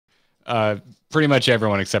pretty much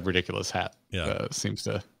everyone except Ridiculous Hat seems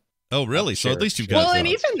to. Oh, really? So at least you've got. Well, and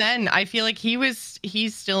even then, I feel like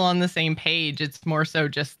he's still on the same page. It's more so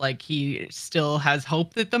just like he still has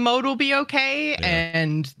hope that the mode will be okay,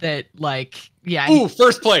 and that Ooh,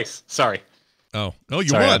 first place. Sorry. Oh,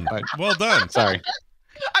 you won. Well done. Sorry.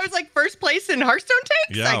 I was like first place in Hearthstone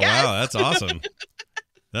takes. Yeah, I guess. wow, that's awesome.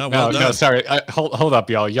 No, sorry. Hold up,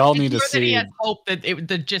 y'all. Y'all need to see. He has hope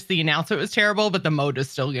that just the announcement was terrible, but the mode is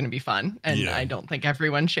still going to be fun, and I don't think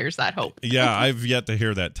everyone shares that hope. Yeah, I've yet to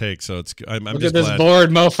hear that take, so I'm look just at this glad.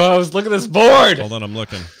 board, mofo's. Look at this board. Hold on, I'm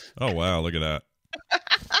looking. Oh wow, look at that.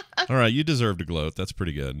 All right, you deserve to gloat. That's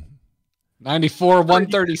pretty good. 94,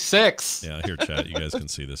 136. Yeah, here, chat. You guys can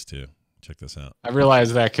see this too. Check this out. I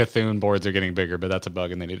realize that Cthulhu boards are getting bigger, but that's a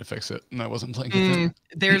bug, and they need to fix it. And I wasn't playing Cthulhu.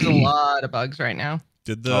 There's a lot of bugs right now.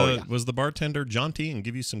 Was the bartender jaunty and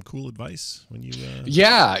give you some cool advice when you?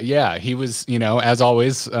 Yeah. He was, as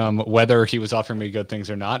always, whether he was offering me good things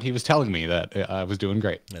or not, he was telling me that I was doing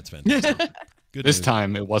great. That's fantastic. Good this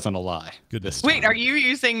time it wasn't a lie. Good. Wait, are you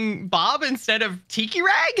using Bob instead of Tiki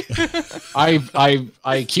Rag?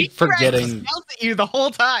 I keep forgetting. Tiki Rag yells at you the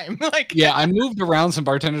whole time. Yeah, I moved around some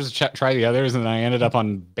bartenders to try the others, and then I ended up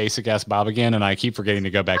on basic ass Bob again, and I keep forgetting to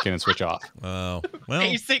go back in and switch off. Oh, well,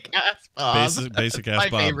 basic ass Bob. Basic ass my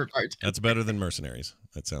Bob. favorite part. That's better than Mercenaries.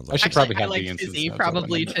 That sounds like. I should probably have the instance.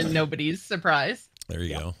 Probably to nobody's surprise. There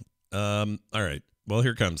you go. All right. Well,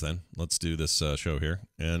 here comes then. Let's do this show here,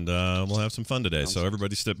 and we'll have some fun today. So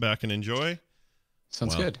everybody step back and enjoy.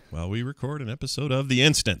 Sounds good. While we record an episode of The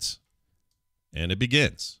Instance. And it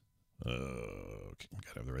begins. Gotta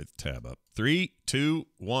have the right tab up. 3, 2,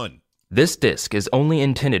 1. This disc is only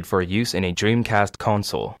intended for use in a Dreamcast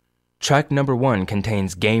console. Track number 1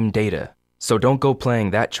 contains game data, so don't go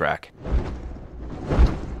playing that track.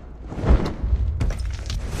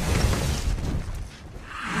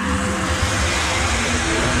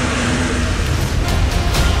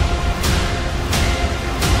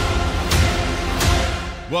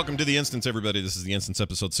 Welcome to The Instance, everybody. This is The Instance,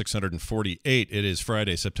 episode 648. It is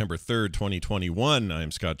Friday, September 3rd, 2021. I'm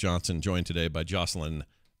Scott Johnson, joined today by Jocelyn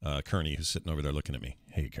Kearney, who's sitting over there looking at me.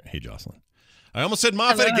 Hey, Jocelyn. I almost said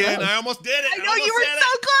Moffat again. I almost did it. I know you were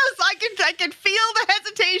so close. I could feel the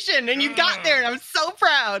hesitation, and you got there, and I'm so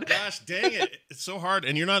proud. Gosh, dang it. It's so hard,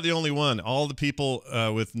 and you're not the only one. All the people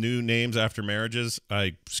with new names after marriages,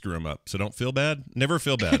 I screw them up. So don't feel bad. Never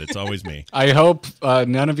feel bad. It's always me. I hope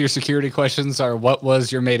none of your security questions are, what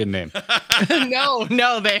was your maiden name?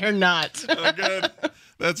 No, they are not. Oh, good.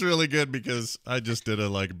 That's really good, because I just did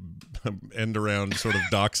a end around sort of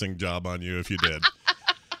doxing job on you if you did.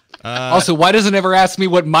 Also, why doesn't it ever ask me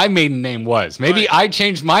what my maiden name was? Maybe I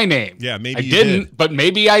changed my name. Yeah, maybe I you didn't, but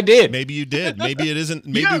maybe I did. Maybe you did. Maybe it isn't.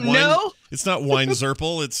 Maybe You don't know? It's not Wine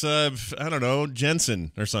Zerpel. It's I don't know,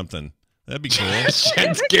 Jensen or something. That'd be cool.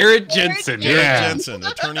 Garrett Jensen. Garrett Yeah. Jensen,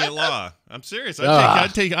 attorney at law. I'm serious.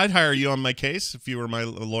 I'd hire you on my case if you were my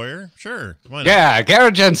lawyer. Sure. Why not? Yeah,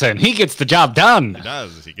 Garrett Jensen. He gets the job done. He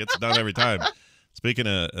does. He gets it done every time. Speaking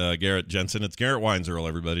of Garrett Jensen, it's Garrett Weinzerl,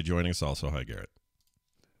 everybody joining us also. Hi, Garrett.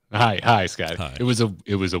 Hi, Scott. Hi. It was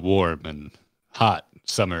a warm and hot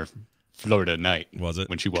summer Florida night. Was it?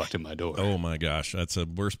 When she walked in my door? Oh my gosh, that's a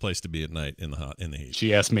worst place to be at night in the heat.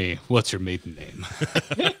 She asked me, "What's your maiden name?"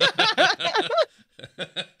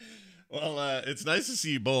 Well, it's nice to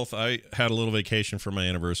see you both. I had a little vacation for my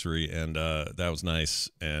anniversary, and that was nice.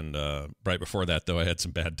 And right before that, though, I had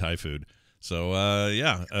some bad Thai food. So,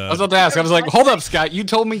 yeah. I was about to ask. I was like, hold up, Scott. You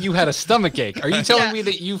told me you had a stomach ache. Are you telling me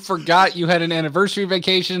that you forgot you had an anniversary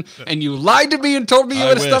vacation and you lied to me and told me you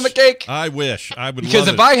had a stomach ache? I wish. I would Because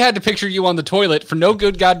love if I had to picture you on the toilet for no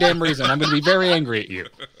good goddamn reason, I'm going to be very angry at you.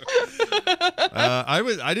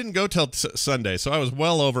 I didn't go till Sunday, so I was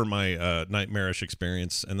well over my nightmarish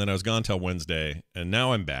experience, and then I was gone till Wednesday, and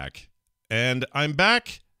now I'm back. And I'm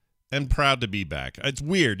back and proud to be back. It's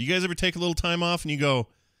weird. You guys ever take a little time off and you go,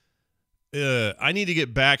 I need to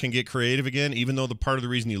get back and get creative again, even though the part of the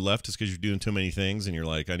reason you left is because you're doing too many things and you're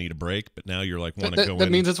like, I need a break, but now you're like, want to go in. That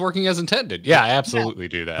means it's working as intended. Yeah, I absolutely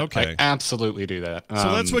do that. Okay. I absolutely do that.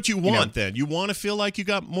 So that's what you want then. You want to feel like you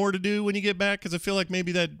got more to do when you get back? Because I feel like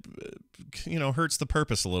maybe that, hurts the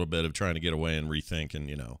purpose a little bit of trying to get away and rethink and,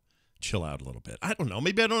 chill out a little bit. I don't know.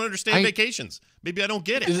 Maybe I don't understand vacations. Maybe I don't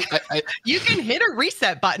get it. You can hit a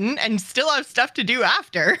reset button and still have stuff to do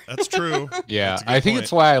after. That's true. Yeah, I think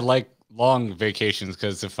it's why I like long vacations,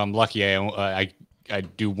 because if I'm lucky, I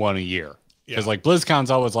do one a year. Because like BlizzCon's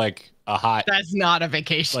always like a hot. That's not a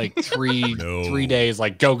vacation. Like 3 days,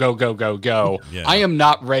 like go. Yeah. I am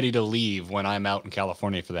not ready to leave when I'm out in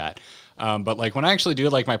California for that. But like when I actually do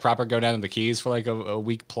like my proper go down to the Keys for like a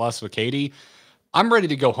week plus with Katie, I'm ready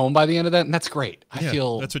to go home by the end of that, and that's great. I Yeah,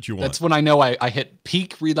 feel that's what you want. That's when I know I hit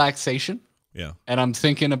peak relaxation. Yeah. And I'm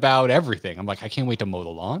thinking about everything. I'm like, I can't wait to mow the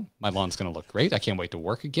lawn. My lawn's gonna look great. I can't wait to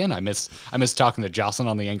work again. I miss talking to Jocelyn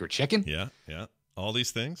on the Angry Chicken. Yeah, yeah. All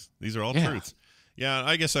these things. These are all Yeah. truths. Yeah,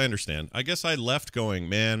 I guess I understand. I guess I left going,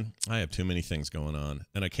 man, I have too many things going on.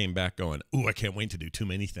 And I came back going, ooh, I can't wait to do too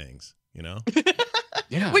many things, you know?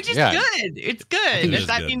 Yeah. Which is good. It's good. it is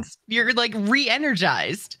That good. means you're like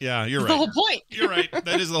re-energized. Yeah, you're That's right. the whole point. You're right.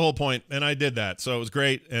 That is the whole point. And I did that. So it was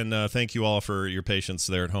great. And thank you all for your patience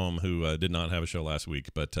there at home who did not have a show last week.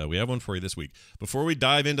 But we have one for you this week. Before we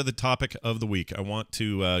dive into the topic of the week, I want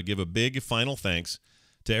to give a big final thanks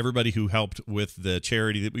to everybody who helped with the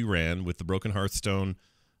charity that we ran, with the Broken Hearthstone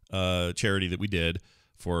charity that we did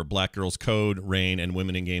for Black Girls Code, RAIN, and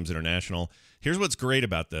Women in Games International. Here's what's great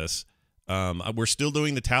about this. We're still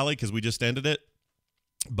doing the tally because we just ended it,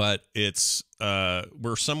 but it's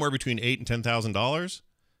we're somewhere between $8,000 and $10,000.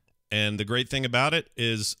 And the great thing about it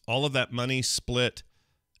is all of that money split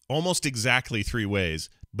almost exactly 3 ways,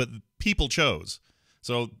 but people chose.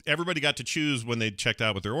 So everybody got to choose when they checked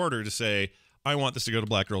out with their order to say, I want this to go to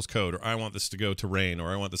Black Girls Code, or I want this to go to RAIN,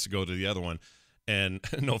 or I want this to go to the other one. And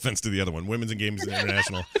no offense to the other one, Women's and Games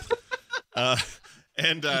International.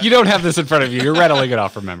 You don't have this in front of you. You're rattling it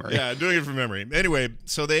off from memory. Yeah, doing it from memory. Anyway,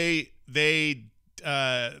 so everybody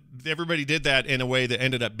did that in a way that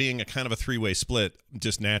ended up being a kind of a 3-way split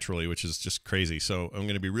just naturally, which is just crazy. So I'm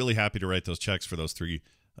going to be really happy to write those checks for those 3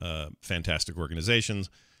 fantastic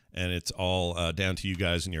organizations, and it's all down to you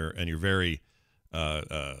guys and your very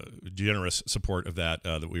generous support of that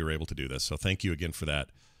that we were able to do this. So thank you again for that.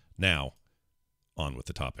 Now, on with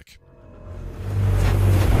the topic.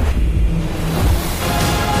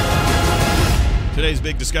 Today's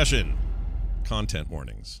big discussion, content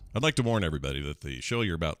warnings. I'd like to warn everybody that the show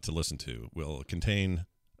you're about to listen to will contain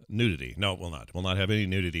nudity. No, it will not. It will not have any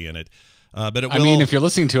nudity in it. But it will. I mean, if you're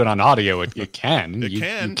listening to it on audio, it can. It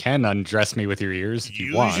You can undress me with your ears if you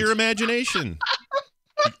use want. your imagination.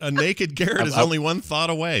 A naked Garrett is only one thought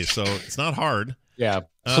away, so it's not hard. Yeah.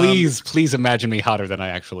 Please imagine me hotter than I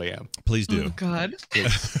actually am. Please do. Oh, God.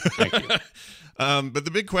 Thank you. But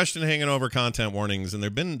the big question hanging over content warnings, and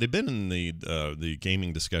they've been in the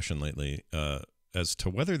gaming discussion lately, as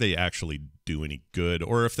to whether they actually do any good,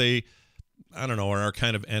 or if they, I don't know, are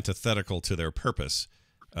kind of antithetical to their purpose.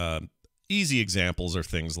 Easy examples are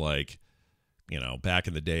things like, back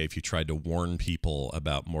in the day, if you tried to warn people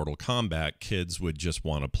about Mortal Kombat, kids would just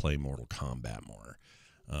want to play Mortal Kombat more.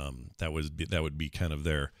 That would be kind of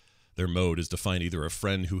their mode, is to find either a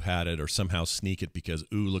friend who had it or somehow sneak it because,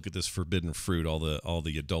 ooh, look at this forbidden fruit all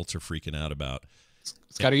the adults are freaking out about.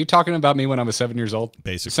 Scott, are you talking about me when I was 7 years old?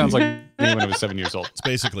 Basically. It sounds like me when I was 7 years old. It's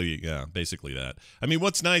basically that. I mean,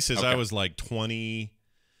 what's nice is I was like 20.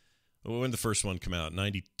 When did the first one come out?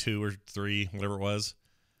 92 or 3, whatever it was.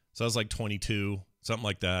 So I was like 22, something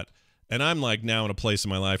like that. And I'm like now in a place in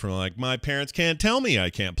my life where I'm like, my parents can't tell me I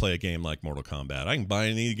can't play a game like Mortal Kombat. I can buy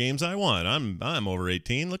any of the games I want. I'm over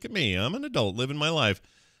 18. Look at me. I'm an adult living my life.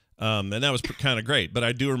 And that was kind of great. But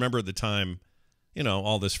I do remember at the time,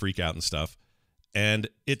 all this freak out and stuff. And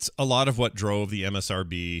it's a lot of what drove the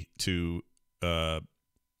MSRB to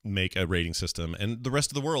make a rating system, and the rest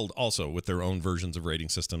of the world also with their own versions of rating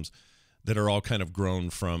systems that are all kind of grown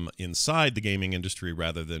from inside the gaming industry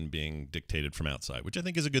rather than being dictated from outside, which I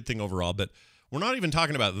think is a good thing overall. But we're not even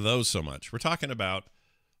talking about those so much. We're talking about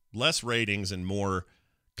less ratings and more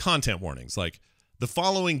content warnings. Like, the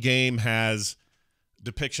following game has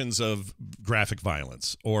depictions of graphic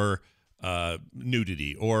violence or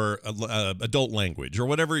nudity or adult language or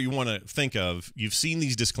whatever you want to think of. You've seen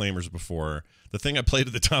these disclaimers before. The thing I played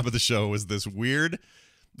at the top of the show was this weird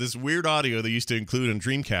audio they used to include in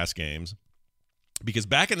Dreamcast games, because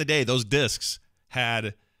back in the day, those discs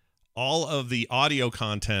had all of the audio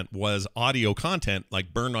content was audio content,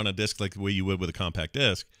 like burned on a disc, like the way you would with a compact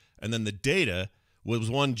disc. And then the data was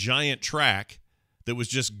one giant track that was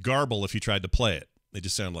just garble if you tried to play it. It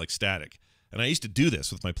just sounded like static. And I used to do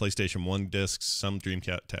this with my PlayStation 1 discs, some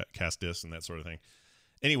Dreamcast discs, and that sort of thing.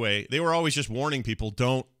 Anyway, they were always just warning people,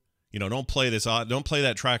 don't play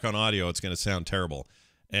that track on audio. It's going to sound terrible.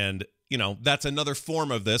 And, that's another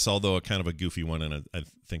form of this, although a kind of a goofy one, and I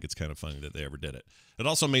think it's kind of funny that they ever did it. It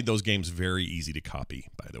also made those games very easy to copy,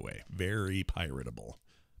 by the way. Very piratable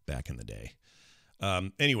back in the day.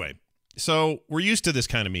 Anyway, so we're used to this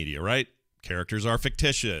kind of media, right? Characters are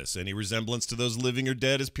fictitious. Any resemblance to those living or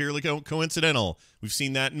dead is purely coincidental. We've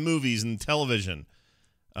seen that in movies and television.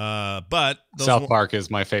 But South Park is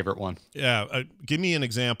my favorite one. Yeah. Give me an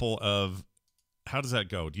example of, how does that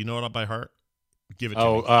go? Do you know it by heart? Give it to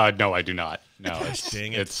me. No, I do not. No,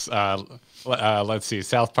 Dang it. it's let's see.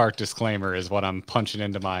 South Park disclaimer is what I'm punching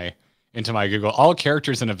into my Google. All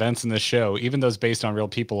characters and events in this show, even those based on real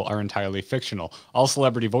people, are entirely fictional. All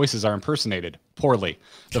celebrity voices are impersonated poorly.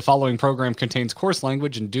 The following program contains coarse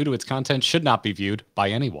language and due to its content should not be viewed by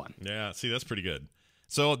anyone. Yeah, see, that's pretty good.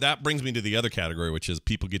 So that brings me to the other category, which is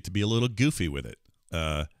people get to be a little goofy with it.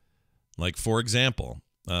 Like, for example,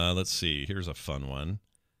 let's see. Here's a fun one.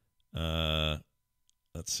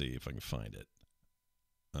 Let's see if I can find it.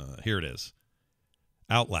 Here it is.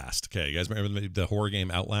 Outlast. Okay, you guys remember the horror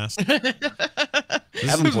game Outlast?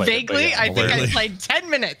 Haven't played Vaguely, it, but yeah, I think Rarely. I played 10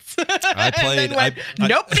 minutes. I played.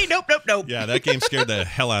 Nope. Yeah, that game scared the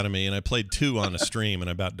hell out of me, and I played 2 on a stream, and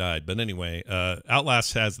I about died. But anyway,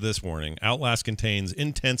 Outlast has this warning: Outlast contains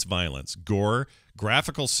intense violence, gore,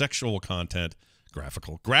 graphic sexual content,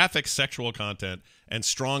 and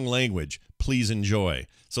strong language. Please enjoy.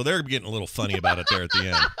 So they're getting a little funny about it there at the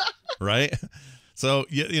end, right? So,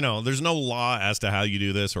 you know, there's no law as to how you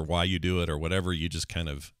do this or why you do it or whatever. You just kind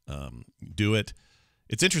of do it.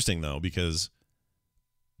 It's interesting, though, because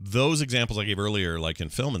those examples I gave earlier, like in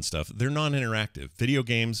film and stuff, they're non-interactive. Video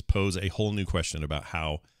games pose a whole new question about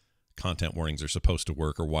how content warnings are supposed to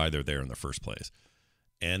work or why they're there in the first place.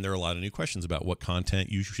 And there are a lot of new questions about what content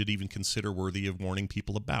you should even consider worthy of warning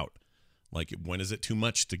people about. Like, when is it too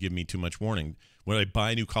much to give me too much warning? When I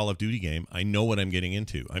buy a new Call of Duty game, I know what I'm getting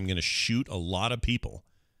into. I'm going to shoot a lot of people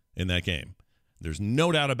in that game. There's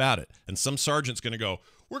no doubt about it. And some sergeant's going to go,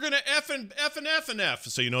 we're going to F and F.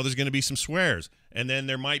 So, you know, there's going to be some swears. And then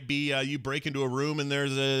there might be, you break into a room and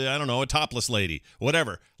there's a topless lady,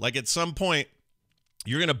 whatever. Like, at some point,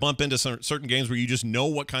 you're going to bump into certain games where you just know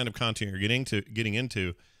what kind of content you're getting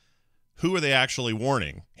into. Who are they actually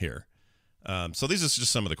warning here? So these are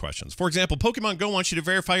just some of the questions. For example, Pokemon Go wants you to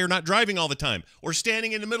verify you're not driving all the time or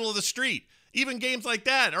standing in the middle of the street. Even games like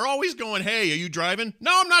that are always going, hey, are you driving?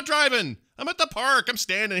 No, I'm not driving. I'm at the park. I'm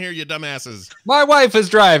standing here, you dumbasses. My wife is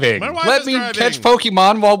driving. My wife Let is me driving. catch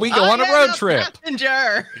Pokemon while we go on a I road am trip.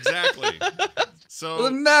 Passenger. Exactly. So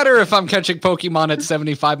Doesn't matter if I'm catching Pokemon at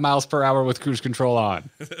 75 miles per hour with cruise control on.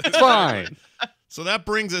 It's fine. So that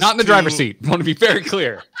brings us Not in the to- driver's seat. I want to be very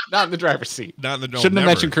clear. Not in the driver's seat. Not in the no, Shouldn't have never.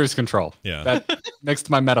 mentioned cruise control. Yeah. That next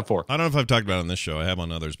to my metaphor. I don't know if I've talked about it on this show. I have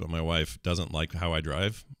on others, but my wife doesn't like how I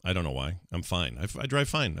drive. I don't know why. I'm fine. I drive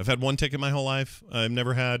fine. I've had one ticket my whole life. I've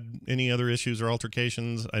never had any other issues or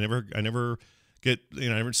altercations. I never get,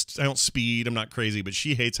 I don't speed. I'm not crazy, but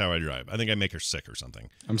she hates how I drive. I think I make her sick or something.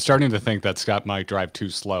 I'm starting to think that Scott might drive too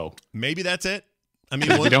slow. Maybe that's it. I mean,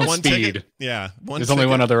 If you don't one speed, ticket. Yeah. There's only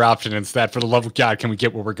one other option. It's that, for the love of God, can we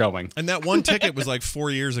get where we're going? And that one ticket was like 4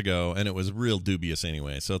 years ago, and it was real dubious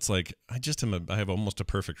anyway. So it's like, I have almost a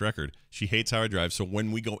perfect record. She hates how I drive, so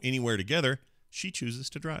when we go anywhere together, she chooses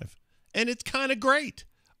to drive. And it's kind of great.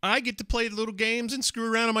 I get to play little games and screw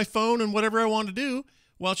around on my phone and whatever I want to do,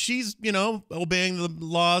 while she's, obeying the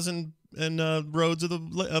laws and roads of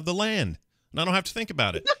the land. And I don't have to think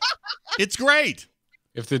about it. It's great.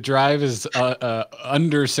 If the drive is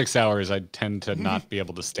under 6 hours, I tend to not be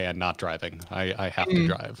able to stand not driving. I have to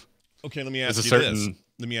drive. Okay, let me There's ask a you this. certain-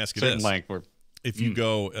 Let me ask you Certain this. length where If you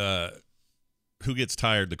go, who gets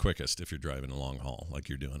tired the quickest if you're driving a long haul, like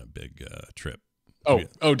you're doing a big trip?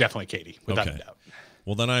 definitely Katie, without Okay. a doubt.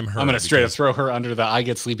 Well, then I'm her. I'm gonna straight up throw her under the I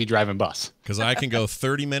get sleepy driving bus. Because I can go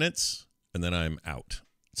 30 minutes and then I'm out.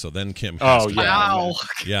 So then Kim has Oh, to yeah. Wow.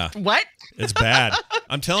 Yeah, What? it's bad.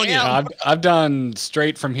 I'm telling you. Damn. I've done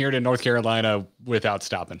straight from here to North Carolina without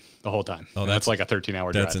stopping the whole time. Oh, And that's like a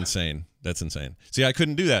 13-hour drive. That's insane. That's insane. See, I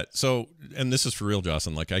couldn't do that. So, and this is for real,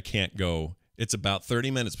 Jocelyn. Like, I can't go. It's about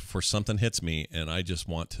 30 minutes before something hits me, and I just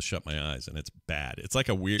want to shut my eyes, and it's bad. It's like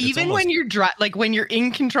a weird. it's Even almost- when you're when you're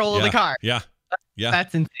in control of the car. Yeah. Yeah.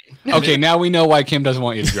 That's insane. Okay, now we know why Kim doesn't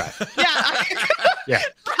want you to drive. Yeah. Yeah,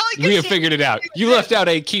 Probably we have figured it out. You left out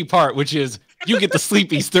a key part, which is you get the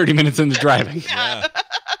sleepies 30 minutes into driving. Yeah.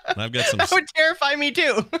 And I've got some. That would terrify me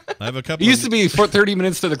too. I have a couple. It used to be for 30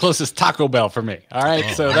 minutes to the closest Taco Bell for me. All right,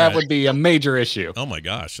 Oh, so all that right. would be a major issue. Oh my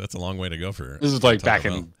gosh, that's a long way to go for. This is like Taco back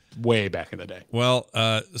Bell. in way back in the day. Well,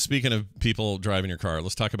 speaking of people driving your car,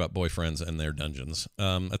 let's talk about boyfriends and their dungeons.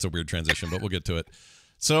 That's a weird transition, but we'll get to it.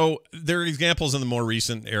 So there are examples in the more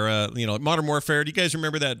recent era, Modern Warfare. Do you guys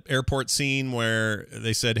remember that airport scene where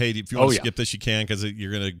they said, hey, if you want to skip this, you can, because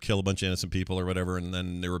you're going to kill a bunch of innocent people or whatever. And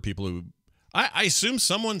then there were people who, I assume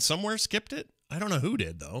someone somewhere skipped it. I don't know who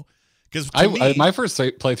did, though. Because My first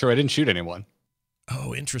playthrough, I didn't shoot anyone.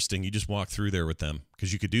 Oh, interesting. You just walked through there with them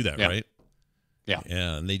because you could do that, Yeah. right? Yeah.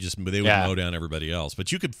 Yeah, and they would mow down everybody else.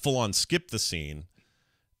 But you could full on skip the scene,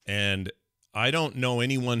 and I don't know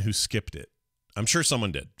anyone who skipped it. I'm sure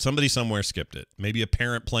someone did. Somebody somewhere skipped it. Maybe a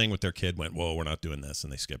parent playing with their kid went, "Whoa, we're not doing this,"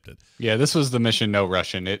 and they skipped it. Yeah, this was the mission No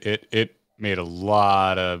Russian. It made a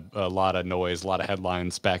lot of noise, a lot of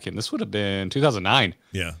headlines back in. This would have been 2009.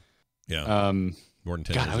 Yeah. More than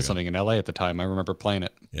 10 God, years I was ago. living in LA at the time. I remember playing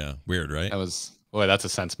it. Yeah, weird, right? That was that's a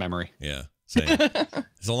sense memory. Yeah, same.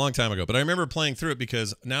 It's a long time ago, but I remember playing through it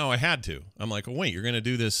because now I had to. I'm like, oh, wait, you're gonna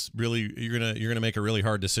do this really? You're gonna make a really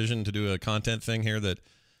hard decision to do a content thing here that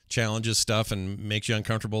challenges stuff and makes you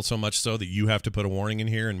uncomfortable so much so that you have to put a warning in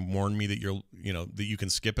here and warn me that that you can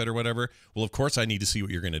skip it or whatever. Well, of course I need to see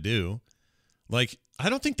what you're gonna do. Like, I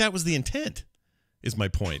don't think that was the intent. Is my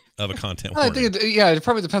point of a content warning. I think it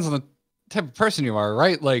probably depends on the type of person you are,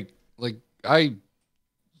 right? Like I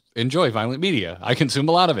enjoy violent media. I consume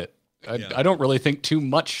a lot of it. I don't really think too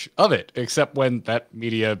much of it, except when that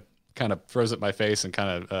media kind of throws it in my face and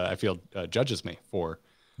kind of I feel judges me for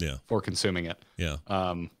consuming it. Yeah.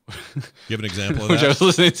 Give an example of which that. I was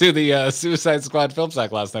listening to the Suicide Squad film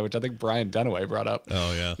sack last night, which I think Brian Dunaway brought up.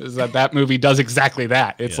 Oh yeah. Is that movie does exactly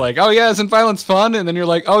that. It's like, oh yeah, isn't violence fun? And then you're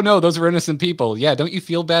like, oh no, those are innocent people. Yeah, don't you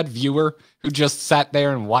feel bad, viewer, who just sat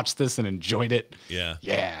there and watched this and enjoyed it? Yeah.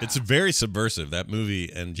 Yeah. It's very subversive. That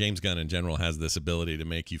movie, and James Gunn in general has this ability to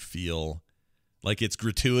make you feel like it's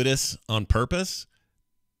gratuitous on purpose,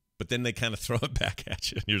 but then they kind of throw it back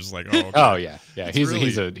at you, and you're just like, oh, okay. Oh yeah.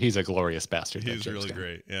 He's a glorious bastard. He's really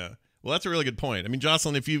great. Yeah. Well, that's a really good point. I mean,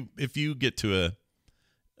 Jocelyn, if you get to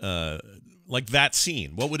a like that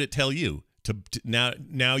scene, what would it tell you? To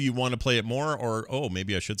now you want to play it more, or oh,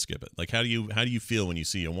 maybe I should skip it? Like, how do you feel when you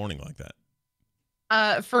see a warning like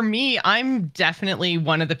that? For me, I'm definitely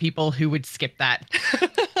one of the people who would skip that.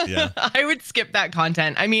 Yeah. I would skip that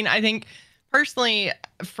content. I mean, I think personally,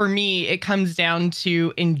 for me, it comes down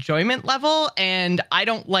to enjoyment level, and I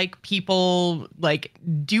don't like people like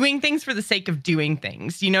doing things for the sake of doing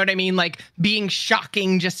things. You know what I mean? Like being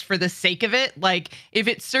shocking just for the sake of it. Like if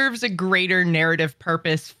it serves a greater narrative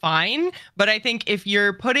purpose, fine. But I think if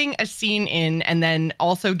you're putting a scene in and then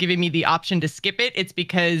also giving me the option to skip it, it's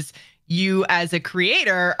because you as a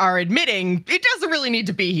creator are admitting it doesn't really need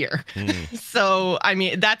to be here. So, I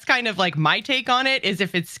mean, that's kind of like my take on it, is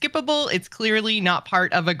if it's skippable, it's clearly not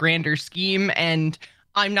part of a grander scheme. And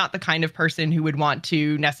I'm not the kind of person who would want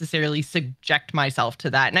to necessarily subject myself to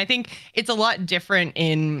that. And I think it's a lot different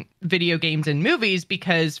in video games and movies,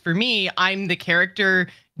 because for me, I'm the character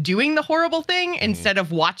doing the horrible thing instead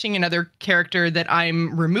of watching another character that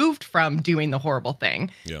I'm removed from doing the horrible thing.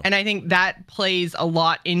 Yeah. And I think that plays a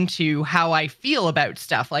lot into how I feel about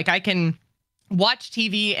stuff. Like I can watch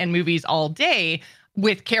TV and movies all day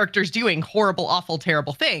with characters doing horrible, awful,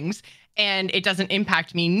 terrible things, and it doesn't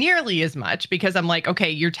impact me nearly as much because I'm like, okay,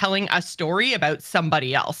 you're telling a story about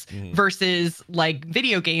somebody else versus like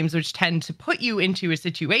video games, which tend to put you into a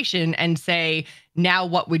situation and say, now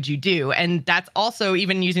what would you do? And that's also,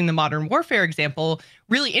 even using the Modern Warfare example,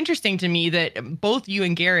 really interesting to me that both you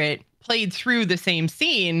and Garrett played through the same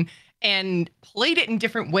scene and played it in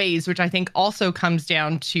different ways, which I think also comes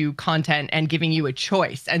down to content and giving you a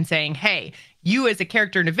choice and saying, hey, you as a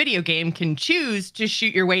character in a video game can choose to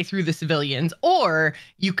shoot your way through the civilians, or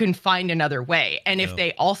you can find another way. And if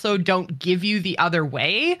they also don't give you the other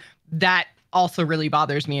way, that also really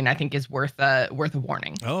bothers me, and I think is worth a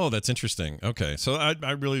warning. Oh, that's interesting. Okay, so I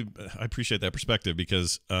appreciate that perspective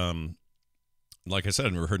because, like I said,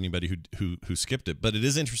 I've never heard anybody who skipped it. But it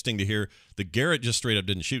is interesting to hear that Garrett just straight up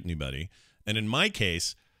didn't shoot anybody. And in my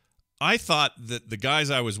case, I thought that the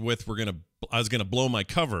guys I was with I was gonna blow my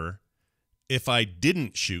cover if I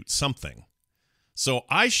didn't shoot something. So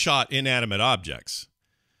I shot inanimate objects.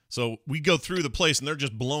 So we go through the place and they're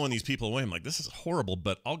just blowing these people away. I'm like, this is horrible,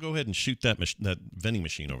 but I'll go ahead and shoot that vending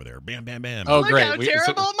machine over there. Bam, bam, bam. Oh, look great. How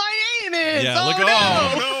terrible my aim is. Yeah,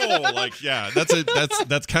 no. Like, yeah,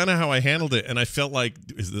 that's kind of how I handled it. And I felt like,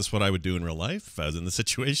 is this what I would do in real life? If I was in the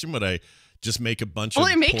situation, would I just make a bunch of poor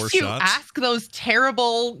shots? Well, it makes you ask those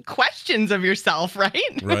terrible questions of yourself, right?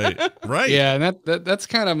 Right. Yeah, and that's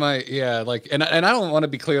kind of my like, and I don't want to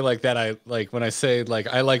be clear like that. I like when I say like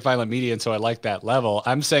I like violent media, and so I like that level.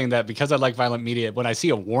 I'm saying that because I like violent media, when I see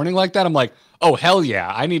a warning like that, I'm like, oh hell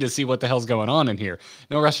yeah, I need to see what the hell's going on in here.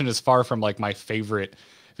 No Russian is far from like my favorite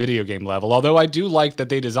video game level, although I do like that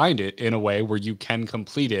they designed it in a way where you can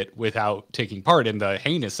complete it without taking part in the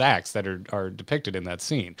heinous acts that are depicted in that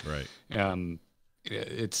scene. Right.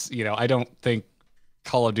 It's, I don't think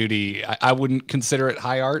Call of Duty, I wouldn't consider it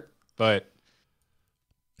high art, but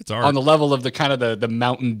it's art on the level of the kind of the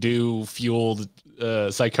Mountain Dew fueled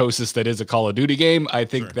psychosis that is a Call of Duty game. I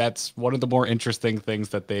think that's one of the more interesting things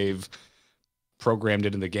that they've programmed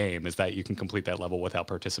into the game is that you can complete that level without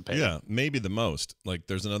participating. Yeah, maybe the most. Like,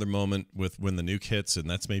 there's another moment with when the nuke hits, and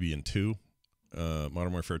that's maybe in 2,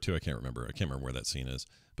 Modern Warfare 2. I can't remember where that scene is.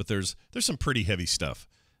 But there's some pretty heavy stuff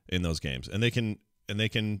in those games, and they can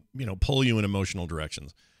pull you in emotional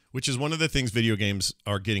directions, which is one of the things video games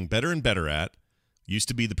are getting better and better at. Used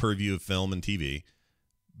to be the purview of film and TV.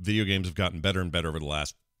 Video games have gotten better and better over the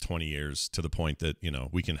last 20 years to the point that,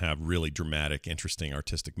 we can have really dramatic, interesting,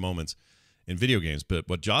 artistic moments in video games. But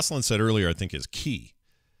what Jocelyn said earlier, I think, is key.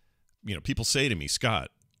 People say to me, Scott,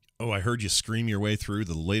 oh, I heard you scream your way through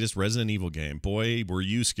the latest Resident Evil game. Boy, were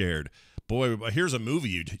you scared. Boy, here's a movie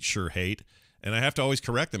you sure hate. And I have to always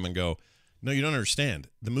correct them and go, no, you don't understand.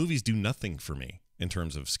 The movies do nothing for me in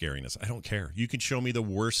terms of scariness. I don't care. You can show me the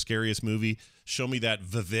worst, scariest movie. Show me that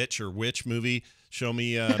Vivitch or Witch movie. Show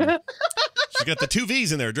me... she's got the 2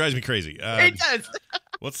 V's in there. It drives me crazy. It does.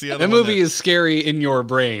 What's the other one? The movie is scary in your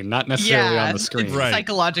brain, not necessarily on the screen. It's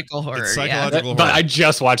psychological horror. It's psychological horror. But I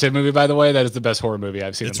just watched that movie, by the way. That is the best horror movie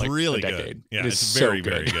I've seen in really a decade. Good. Yeah, it's very, so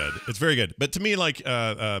very good. It's very good. But to me, like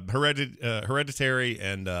Hereditary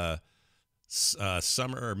and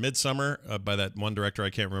Summer or Midsummer by that one director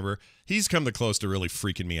I can't remember, he's come the close to really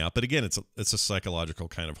freaking me out. But again, it's a psychological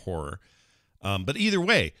kind of horror. But either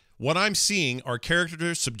way, what I'm seeing are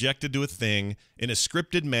characters subjected to a thing in a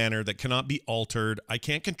scripted manner that cannot be altered. I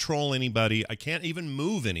can't control anybody. I can't even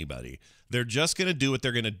move anybody. They're just going to do what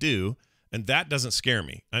they're going to do, and that doesn't scare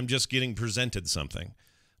me. I'm just getting presented something.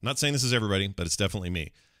 I'm not saying this is everybody, but it's definitely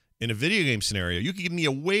me. In a video game scenario, you could give me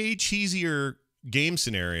a way cheesier game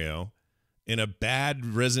scenario in a bad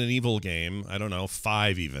Resident Evil game, I don't know,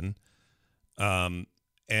 5 even,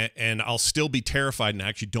 and I'll still be terrified and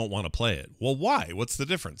actually don't want to play it. Well, why? What's the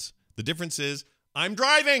difference? The difference is I'm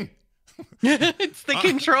driving. It's the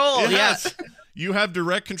control. Yes. Yeah. You have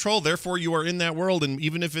direct control. Therefore, you are in that world. And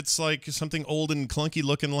even if it's like something old and clunky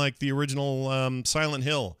looking like the original Silent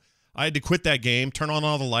Hill, I had to quit that game, turn on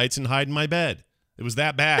all the lights, and hide in my bed. It was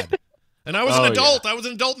that bad. And I was an adult. Yeah. I was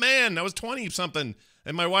an adult man. I was 20-something.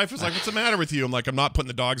 And my wife was like, what's the matter with you? I'm like, I'm not putting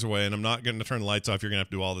the dogs away, and I'm not going to turn the lights off. You're going to have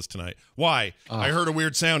to do all this tonight. Why? I heard a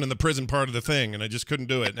weird sound in the prison part of the thing, and I just couldn't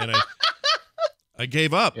do it. And I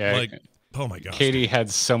gave up. Yeah, like, oh, my gosh. Katie had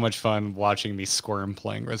so much fun watching me squirm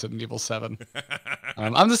playing Resident Evil 7.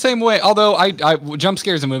 I'm the same way, although I jump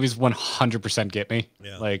scares in movies 100% get me.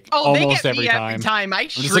 Yeah. Like, almost they get me every time. I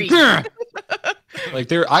shriek.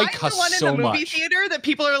 Like, I cuss so much. I'm the one in the movie theater that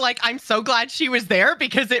people are like, I'm so glad she was there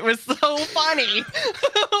because it was so funny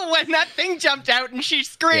when that thing jumped out and she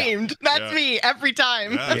screamed. Yeah. That's me every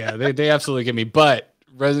time. Yeah, they absolutely get me. But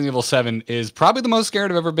Resident Evil 7 is probably the most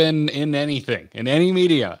scared I've ever been in anything, in any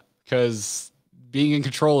media, because being in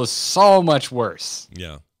control is so much worse.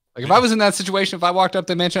 Yeah. Like, if I was in that situation, if I walked up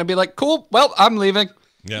to the mansion, I'd be like, cool, well, I'm leaving.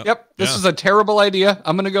 Yeah. Yep, this is a terrible idea.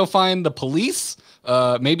 I'm going to go find the police.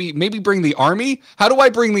 Maybe bring the army. How do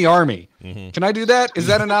I bring the army? Mm-hmm. Can I do that? Is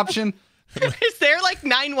that an option? Is there like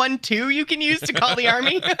 912 you can use to call the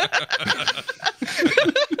army?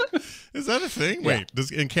 Is that a thing? Wait,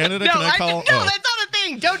 in Canada can I call? No, that's not a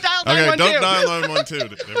thing. Don't dial 912. Okay, don't dial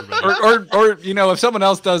 912. Or if someone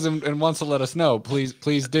else does and wants to let us know,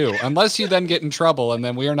 please do. Unless you then get in trouble, and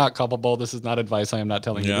then we are not culpable. This is not advice. I am not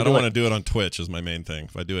telling you. Yeah, I don't want to do it on Twitch. Is my main thing.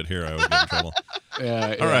 If I do it here, I would get in trouble.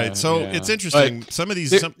 All right, so it's interesting. But some of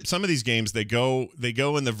these games they go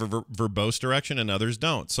in the verbose direction, and others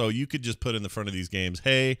don't. So you could just put in the front of these games,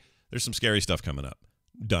 hey, there's some scary stuff coming up.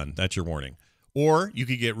 Done. That's your warning. Or you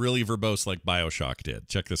could get really verbose like BioShock did.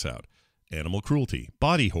 Check this out. Animal cruelty,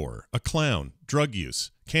 body horror, a clown, drug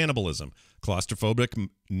use, cannibalism, claustrophobic,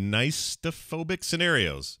 nystophobic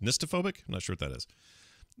scenarios. Nystophobic? I'm not sure what that is.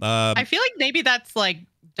 I feel like maybe that's like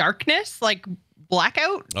darkness, like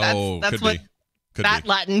blackout. That's what that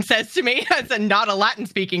Latin says to me as not a Latin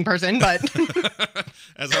speaking person, but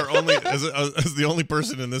as the only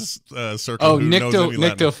person in this circle who knows any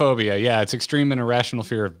Latin. Nyctophobia. Yeah, it's extreme and irrational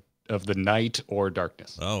fear of the night or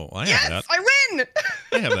darkness. Oh, I have that. I win.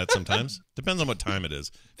 I have that sometimes. Depends on what time it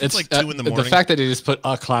is. It's like 2 in the morning. The fact that they just put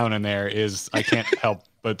a clown in there is, I can't help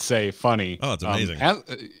but say, funny. Oh, it's amazing.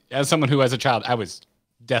 As someone who, as a child, I was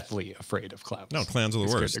deathly afraid of clowns. No, clowns are the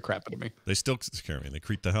worst. Scared the crap out of me. They still scare me. They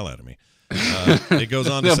creep the hell out of me. It goes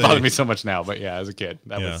on to say, bother me so much now, but yeah, as a kid,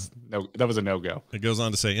 that was a no-go. It goes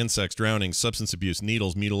on to say insects, drowning, substance abuse,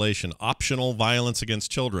 needles, mutilation, optional violence against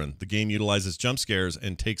children. The game utilizes jump scares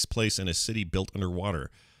and takes place in a city built underwater,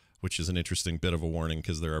 which is an interesting bit of a warning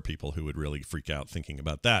because there are people who would really freak out thinking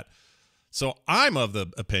about that. So I'm of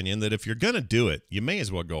the opinion that if you're going to do it, you may as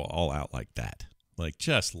well go all out like that. Like,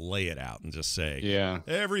 just lay it out and just say,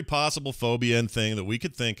 every possible phobia and thing that we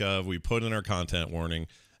could think of, we put in our content warning.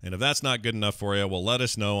 And if that's not good enough for you, well, let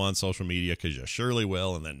us know on social media, because you surely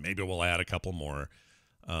will, and then maybe we'll add a couple more.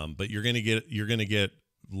 But you're gonna get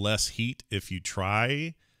less heat if you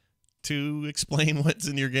try to explain what's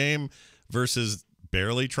in your game versus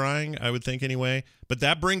barely trying, I would think anyway. But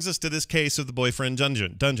that brings us to this case of the boyfriend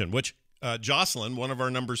dungeon, which Jocelyn, one of our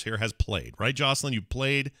numbers here, has played, right? Jocelyn, you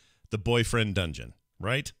played the boyfriend dungeon,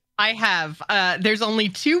 right? I have. There's only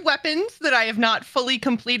 2 weapons that I have not fully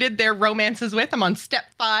completed their romances with. I'm on step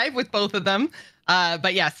 5 with both of them.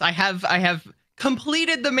 But yes, I have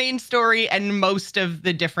completed the main story and most of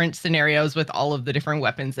the different scenarios with all of the different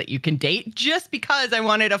weapons that you can date, just because I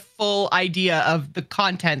wanted a full idea of the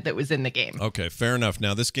content that was in the game. Okay, fair enough.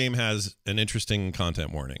 Now, this game has an interesting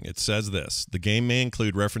content warning. It says this: the game may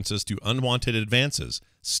include references to unwanted advances,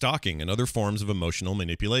 stalking, and other forms of emotional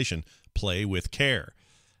manipulation. Play with care.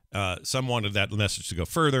 Some wanted that message to go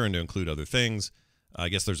further and to include other things. I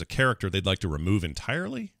guess there's a character they'd like to remove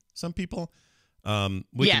entirely, some people.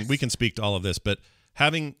 We can speak to all of this, but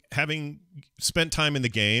having spent time in the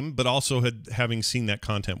game, but also having seen that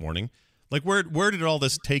content warning, like where did all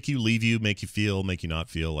this take you, leave you, make you feel, make you not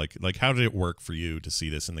feel? Like how did it work for you to see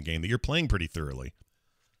this in the game that you're playing pretty thoroughly?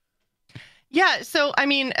 Yeah, so I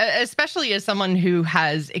mean, especially as someone who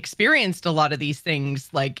has experienced a lot of these things,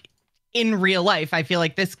 like in real life, I feel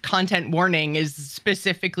like this content warning is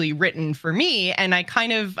specifically written for me, and I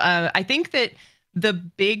kind of I think that the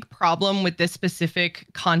big problem with this specific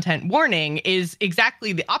content warning is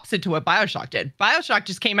exactly the opposite to what BioShock did. BioShock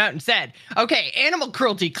just came out and said, okay, animal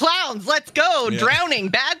cruelty, clowns, let's go, drowning,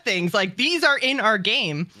 bad things, like these are in our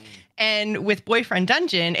game. And with Boyfriend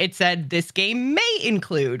Dungeon, it said this game may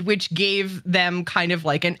include, which gave them kind of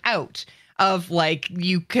like an out of like,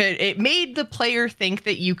 it made the player think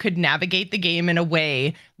that you could navigate the game in a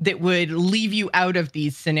way that would leave you out of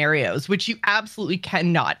these scenarios, which you absolutely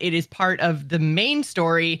cannot. It is part of the main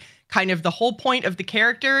story. Kind of the whole point of the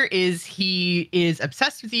character is he is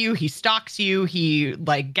obsessed with you. He stalks you. He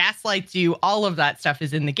like gaslights you. All of that stuff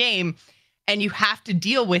is in the game. And you have to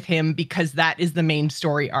deal with him because that is the main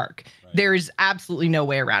story arc. Right. There's absolutely no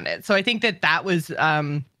way around it. So I think that was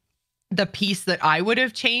the piece that I would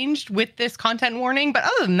have changed with this content warning. But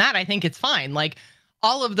other than that, I think it's fine. Like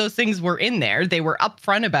all of those things were in there. They were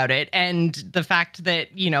upfront about it. And the fact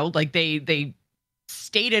that, you know, like they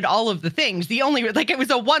stated all of the things, the only, like it was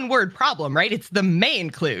a 1-word problem, right? It's the may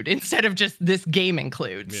include instead of just this game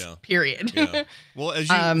includes, period. Yeah. Well, as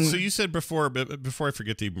you, so you said before, before I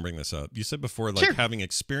forget to even bring this up, you said before, like having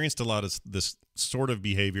experienced a lot of this sort of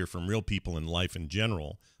behavior from real people in life in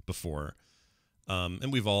general before,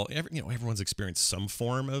 and we've all, everyone's experienced some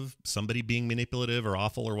form of somebody being manipulative or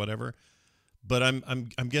awful or whatever. But I'm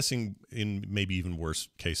guessing in maybe even worse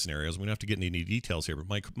case scenarios. We don't have to get into any details here.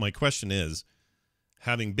 But my question is,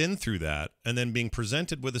 having been through that and then being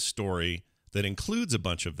presented with a story that includes a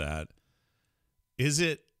bunch of that, is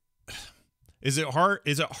it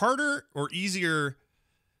harder or easier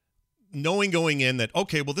knowing going in that,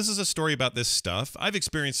 okay, well, this is a story about this stuff. I've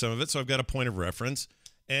experienced some of it, so I've got a point of reference.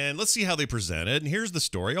 And let's see how they present it. And here's the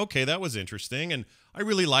story. Okay, that was interesting. And I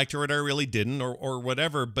really liked her, and I really didn't, or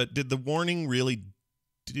whatever. But did the warning really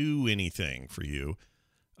do anything for you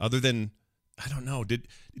other than, I don't know,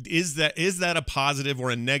 is that a positive or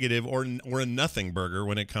a negative or a nothing burger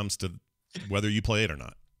when it comes to whether you play it or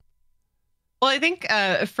not? Well, I think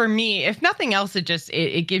for me, if nothing else,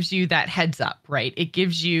 it gives you that heads up, right? It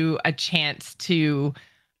gives you a chance to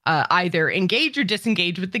either engage or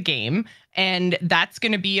disengage with the game. And that's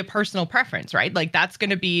going to be a personal preference, right? Like that's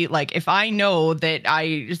going to be like, if I know that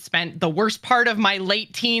I spent the worst part of my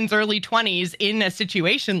late teens, early 20s in a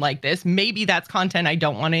situation like this, maybe that's content I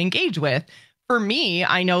don't want to engage with. For me,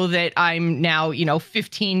 I know that I'm now,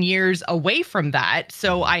 15 years away from that.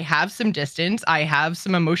 So I have some distance. I have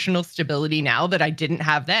some emotional stability now that I didn't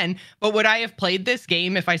have then. But would I have played this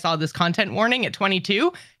game if I saw this content warning at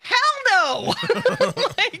 22? Hell no!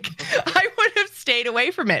 Like, I would have stayed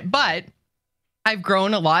away from it. But I've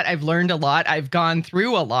grown a lot. I've learned a lot. I've gone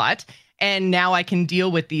through a lot. And now I can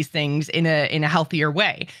deal with these things in a healthier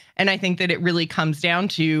way. And I think that it really comes down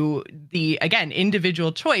to the, again,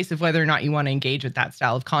 individual choice of whether or not you want to engage with that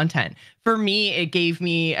style of content. For me, it gave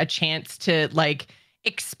me a chance to like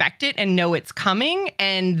expect it and know it's coming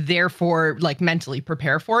and therefore like mentally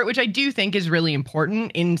prepare for it, which I do think is really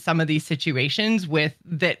important in some of these situations with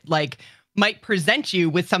that like might present you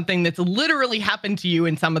with something that's literally happened to you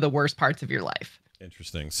in some of the worst parts of your life.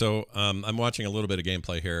 Interesting. So I'm watching a little bit of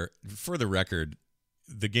gameplay here. For the record,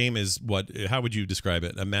 the game is how would you describe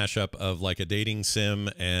it? A mashup of like a dating sim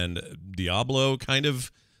and Diablo kind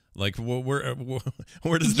of Like, where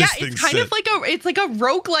does Yeah, this thing it's kind sit? of like a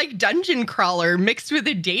roguelike dungeon crawler mixed with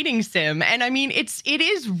a dating sim. And I mean, it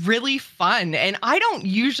is really fun. And I don't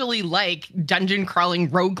usually like dungeon crawling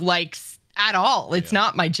roguelikes at all. It's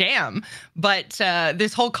not my jam. But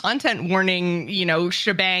this whole content warning,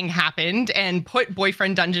 shebang happened and put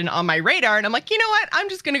Boyfriend Dungeon on my radar. And I'm like, you know what? I'm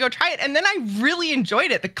just going to go try it. And then I really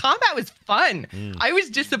enjoyed it. The combat was fun. I was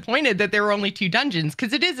disappointed that there were only 2 dungeons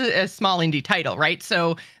because it is a small indie title, right?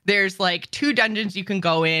 So there's like 2 dungeons you can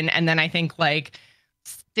go in. And then I think like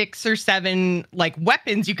 6 or 7 like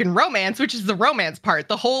weapons you can romance, which is the romance part.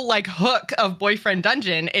 The whole like hook of Boyfriend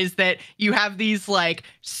Dungeon is that you have these like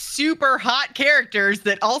super hot characters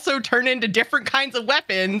that also turn into different kinds of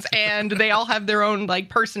weapons, and they all have their own like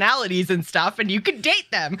personalities and stuff, and you can date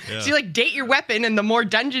them. So you like date your weapon, and the more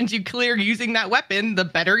dungeons you clear using that weapon, the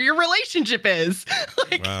better your relationship is.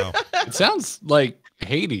 Like, Wow. It sounds like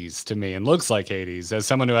Hades to me and looks like Hades as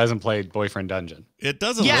someone who hasn't played Boyfriend Dungeon. It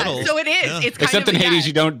does a yeah, little. so it is. Yeah. It's kind Except of, in Hades, yeah.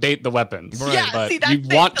 you don't date the weapons, Right. Yeah, but see, that's you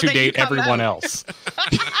it, want so to then you date come everyone out. else.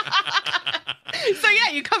 So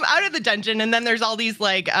yeah, you come out of the dungeon, and then there's all these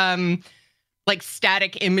like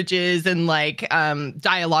static images and like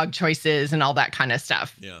dialogue choices and all that kind of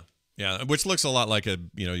stuff. Yeah, which looks a lot like a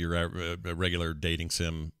a regular dating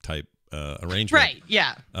sim type arrangement, Right?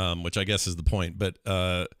 Yeah. Which I guess is the point. But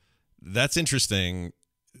that's interesting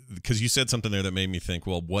because you said something there that made me think.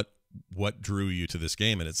 Well, what drew you to this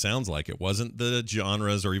game? And it sounds like it wasn't the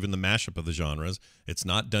genres or even the mashup of the genres. It's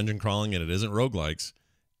not dungeon crawling, and it isn't roguelikes.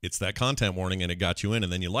 It's that content warning, and it got you in,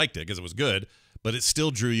 and then you liked it because it was good. But it still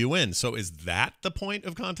drew you in. So is that the point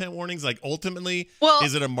of content warnings? Like ultimately,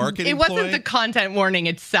 is it a marketing It wasn't ploy? the content warning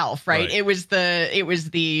itself, right? It was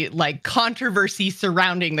the like controversy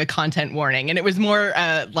surrounding the content warning, and it was more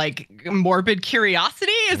like morbid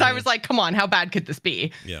curiosity. As I was like, come on, how bad could this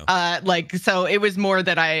be? Yeah. So it was more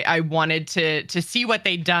that I wanted to see what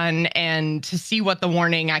they'd done and to see what the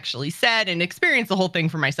warning actually said and experience the whole thing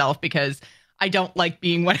for myself, because I don't like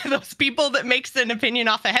being one of those people that makes an opinion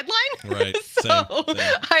off a headline. Right. So Same.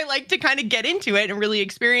 I like to kind of get into it and really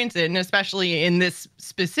experience it. And especially in this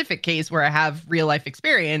specific case where I have real life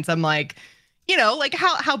experience, I'm like, like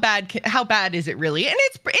how bad is it really? And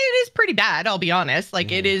it is pretty bad. I'll be honest.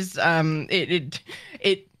 Like it is, it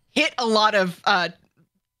hit a lot of, I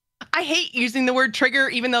hate using the word trigger,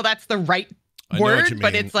 even though that's the right I know what you word,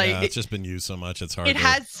 but mean. it's like it's just been used so much. It's hard. it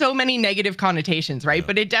has so many negative connotations, right?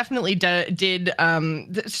 But it definitely did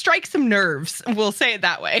strike some nerves. We'll say it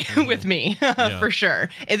that way with me, for sure.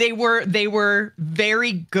 They were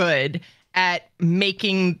very good at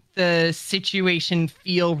making the situation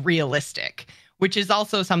feel realistic, which is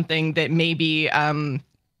also something that maybe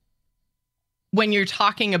when you're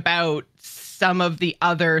talking about some of the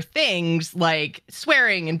other things like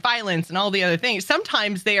swearing and violence and all the other things,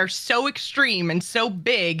 sometimes they are so extreme and so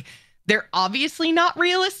big, they're obviously not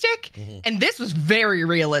realistic. And this was very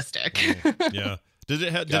realistic. Yeah. Did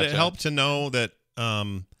it help to know that,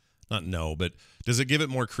 not know, but does it give it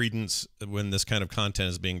more credence when this kind of content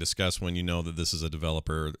is being discussed when you know that this is a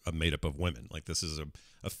developer made up of women? Like this is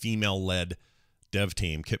a female-led dev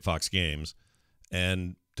team, Kitfox Games.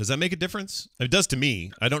 And does that make a difference? It does to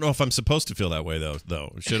me. I don't know if I'm supposed to feel that way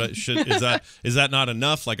though. Is that not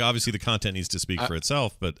enough? Like obviously the content needs to speak for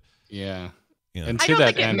itself, but Yeah. you know. And I to don't that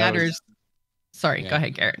think it end, matters. Sorry, Yeah. go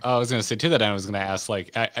ahead, Garrett. I was going to say, to that end, I was going to ask, like,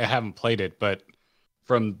 I haven't played it, but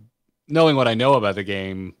from knowing what I know about the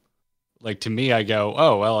game, like, to me, I go,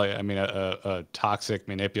 oh, well, I mean, a toxic,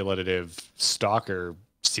 manipulative stalker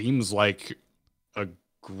seems like a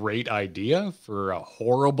great idea for a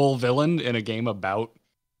horrible villain in a game about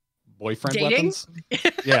boyfriend Dating? weapons.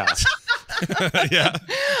 Yeah. Yeah.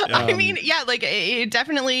 I mean, yeah, like it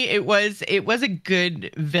definitely it was a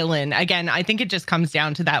good villain. Again, I think it just comes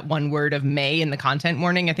down to that one word of May in the content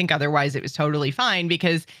warning. I think otherwise it was totally fine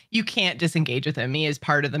because you can't disengage with him. He is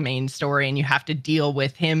part of the main story and you have to deal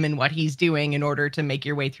with him and what he's doing in order to make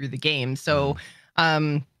your way through the game. So,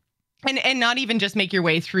 and not even just make your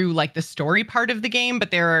way through like the story part of the game, but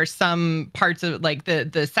there are some parts of like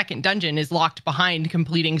the second dungeon is locked behind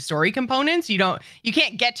completing story components. You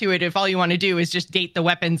can't get to it if all you want to do is just date the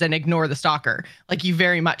weapons and ignore the stalker. Like you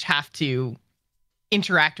very much have to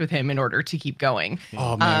interact with him in order to keep going.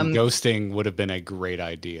 Oh man, ghosting would have been a great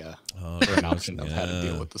idea for an option of how to yeah.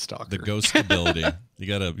 deal with the stalker. The ghost ability. You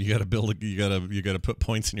gotta put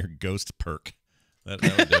points in your ghost perk. That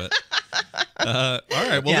would do it. All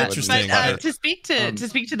right. Well, Yeah, interesting. But to speak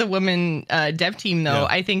to the women dev team, though, Yeah.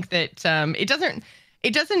 I think that it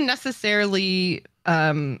doesn't necessarily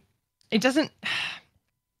it doesn't.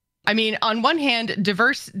 I mean, on one hand,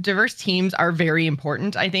 diverse teams are very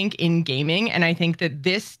important, I think, in gaming. And I think that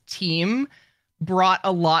this team brought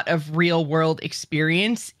a lot of real world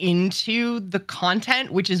experience into the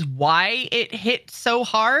content, which is why it hit so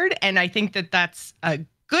hard. And I think that that's a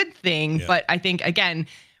good thing. Yeah. But I think, again,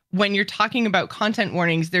 when you're talking about content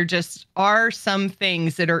warnings, there just are some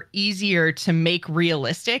things that are easier to make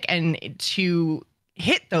realistic and to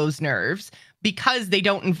hit those nerves, because they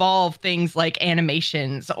don't involve things like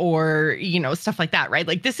animations or, you know, stuff like that, right?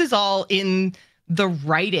 Like, this is all in the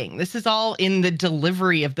writing. This is all in the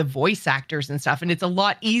delivery of the voice actors and stuff. And it's a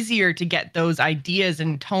lot easier to get those ideas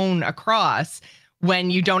and tone across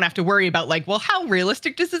when you don't have to worry about, like, well, how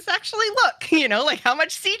realistic does this actually look? You know, like, how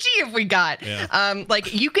much CG have we got? Yeah.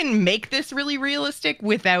 Like, you can make this really realistic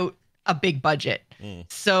without a big budget.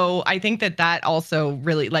 So I think that that also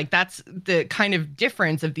really, like, that's the kind of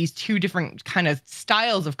difference of these two different kind of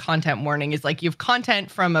styles of content warning, is like, you have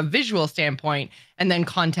content from a visual standpoint and then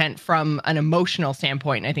content from an emotional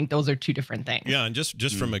standpoint. And I think those are two different things. Yeah, and just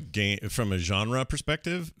from a genre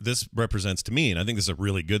perspective, this represents to me, and I think this is a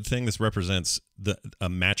really good thing, this represents a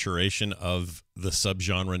maturation of the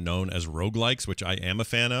subgenre known as roguelikes, which I am a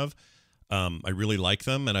fan of. I really like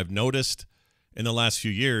them, and I've noticed in the last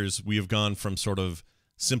few years, we have gone from sort of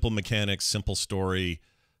simple mechanics, simple story,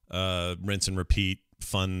 rinse and repeat,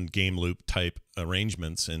 fun game loop type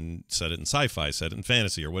arrangements, and set it in sci-fi, set it in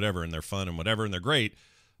fantasy or whatever, and they're fun and whatever, and they're great.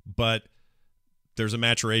 But there's a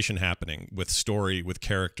maturation happening with story, with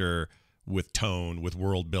character, with tone, with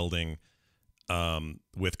world building,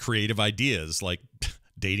 with creative ideas like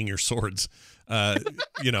dating your swords.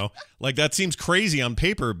 You know, like, that seems crazy on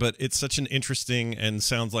paper, but it's such an interesting, and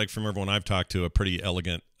sounds like from everyone I've talked to, a pretty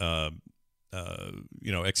elegant, you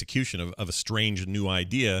know, execution of a strange new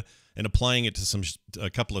idea, and applying it to a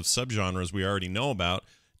couple of subgenres we already know about,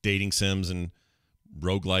 dating sims and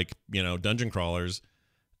roguelike, you know, dungeon crawlers,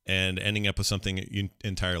 and ending up with something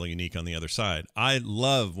entirely unique on the other side. I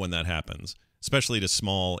love when that happens, especially to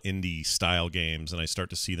small indie style games, and I start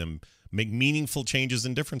to see them make meaningful changes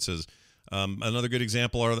and differences. Another good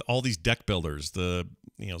example are all these deck builders.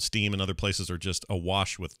 Steam and other places are just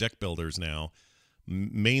awash with deck builders now,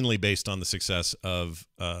 mainly based on the success of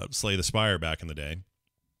Slay the Spire back in the day,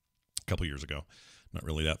 a couple years ago. Not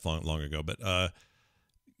really that long ago, but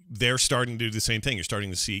they're starting to do the same thing. You're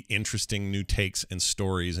starting to see interesting new takes and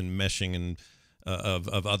stories and meshing and of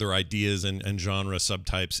other ideas and genre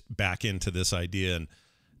subtypes back into this idea.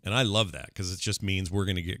 And I love that, because it just means we're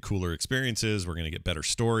going to get cooler experiences. We're going to get better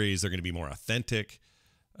stories. They're going to be more authentic.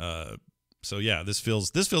 So yeah, this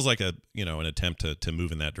feels like an attempt to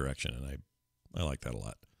move in that direction, and I like that a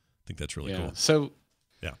lot. I think that's really cool. So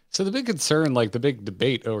the big concern, like the big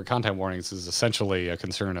debate over content warnings, is essentially a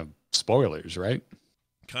concern of spoilers, right?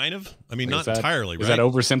 Kind of. I mean, not entirely. Is that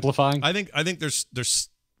oversimplifying? I think there's.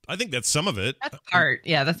 I think that's some of it. That's part.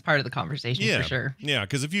 Yeah, that's part of the conversation for sure. Yeah,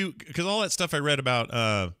 because all that stuff I read about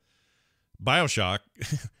BioShock,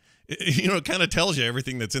 it kind of tells you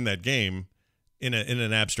everything that's in that game in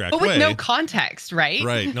an abstract but way. with no context, right?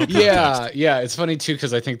 Right. No context. Yeah. It's funny too,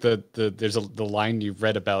 because I think there's the line you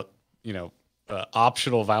read about,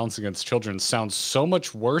 optional violence against children sounds so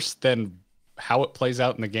much worse than how it plays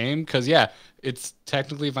out in the game. Because it's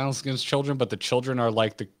technically violence against children, but the children are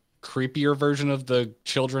like the creepier version of the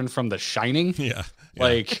children from The Shining. Yeah.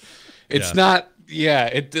 Like, it's not.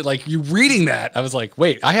 Yeah, like, you reading that, I was like,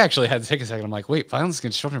 wait, I actually had to take a second. I'm like, wait, violence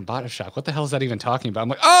against children, BioShock. What the hell is that even talking about? I'm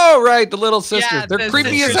like, oh, right, the little sisters. They're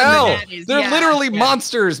creepy as hell. They're literally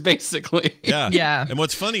monsters, basically. Yeah. Yeah. And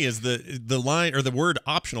what's funny is the line, or the word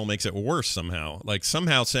optional, makes it worse somehow. Like,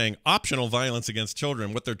 somehow saying optional violence against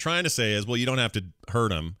children, what they're trying to say is, well, you don't have to hurt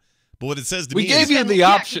them. But what it says to me is, we gave you the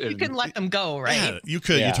option. You can let them go, right? Yeah, you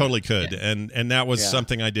could. Yeah. You totally could. Yeah. And that was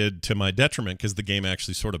something I did to my detriment, because the game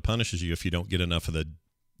actually sort of punishes you if you don't get enough of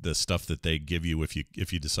the stuff that they give you if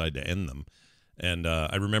you decide to end them. And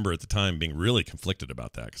I remember at the time being really conflicted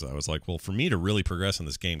about that, because I was like, well, for me to really progress in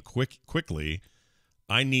this game quickly,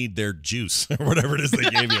 I need their juice or whatever it is they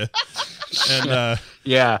gave you.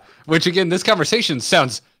 And which, again, this conversation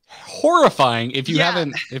sounds horrifying if you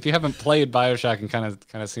haven't played BioShock and kind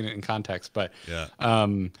of seen it in context. But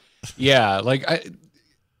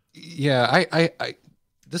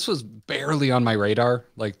this was barely on my radar,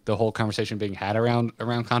 like the whole conversation being had around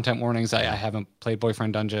content warnings. I haven't played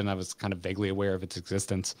Boyfriend Dungeon. I was kind of vaguely aware of its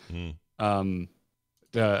existence.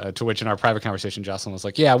 To which in our private conversation, Jocelyn was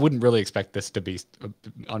like, "Yeah, I wouldn't really expect this to be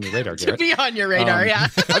on your radar, To Garrett." be on your radar, yeah.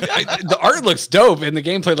 The art looks dope and the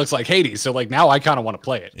gameplay looks like Hades, so like now I kind of want to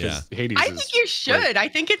play it because Hades. I think you should. great. I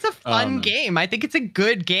think it's a fun game. I think it's a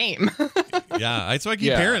good game. Yeah, so I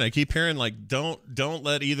keep hearing. I keep hearing like, don't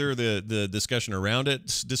let either the discussion around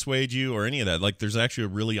it dissuade you or any of that. Like, there's actually a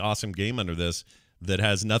really awesome game under this that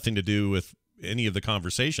has nothing to do with any of the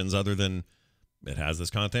conversations other than it has this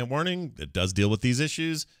content warning. It does deal with these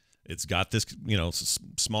issues. It's got this,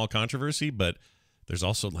 small controversy, but there's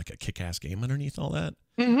also like a kick-ass game underneath all that,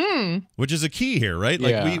 which is a key here, right?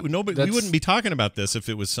 Like we wouldn't be talking about this if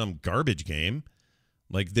it was some garbage game,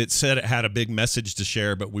 like that said it had a big message to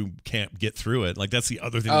share, but we can't get through it. Like that's the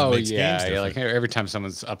other thing that makes games different. Like every time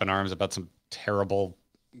someone's up in arms about some terrible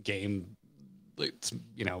game, like,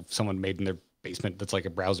 someone made in their basement that's like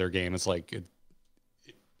a browser game, it's like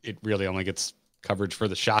it really only gets coverage for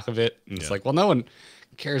the shock of it, and it's like, well, no one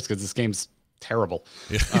cares because this game's terrible.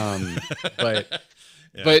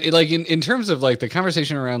 But like in terms of like the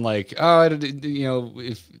conversation around like,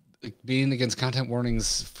 if like, being against content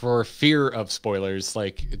warnings for fear of spoilers,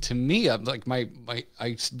 like to me, I'm like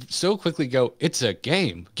I so quickly go, it's a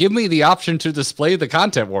game. Give me the option to display the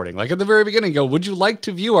content warning. Like at the very beginning, go, would you like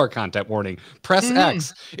to view our content warning? Press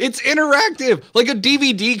X. It's interactive. Like a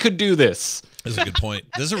DVD could do this. That's a good point.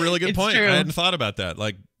 This is a really good point. True. I hadn't thought about that.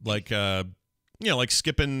 Like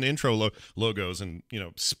skipping intro logos and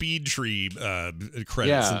speed tree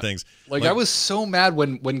credits and things. Like I was so mad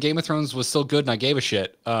when Game of Thrones was still good and I gave a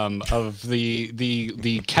shit of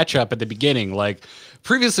the catch up at the beginning, like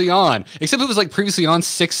previously on, except it was like previously on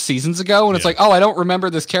 6 seasons ago, and it's like, oh, I don't remember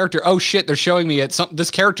this character. Oh shit, they're showing me it. This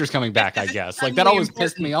character's coming back. I guess like that always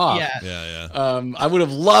pissed me off. Yeah. I would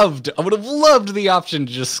have loved the option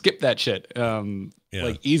to just skip that shit.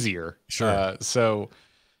 Like easier. Sure. So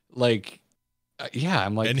like.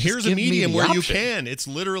 I'm like, and here's a medium where you can. It's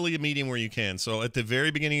literally a medium where you can. So at the very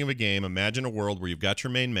beginning of a game, imagine a world where you've got your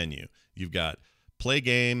main menu. You've got play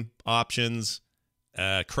game, options,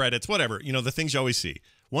 credits, whatever. The things you always see.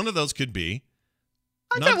 One of those could be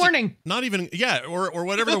content warning. Not even, or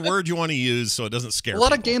whatever the word you want to use so it doesn't scare people. A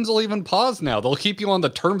lot of games will even pause now. They'll keep you on the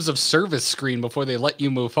terms of service screen before they let you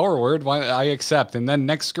move forward. I accept. And then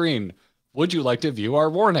next screen. Would you like to view our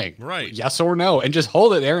warning? Right. Yes or no. And just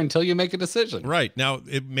hold it there until you make a decision. Right. Now,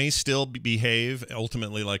 it may still behave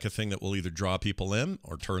ultimately like a thing that will either draw people in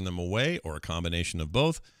or turn them away or a combination of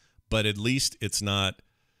both. But at least it's not,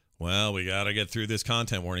 well, we got to get through this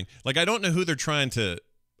content warning. Like, I don't know who they're trying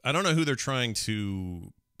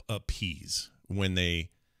to appease when they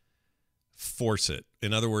force it.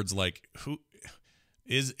 In other words, like, who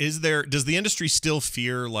does the industry still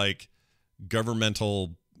fear like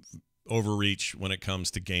governmental overreach when it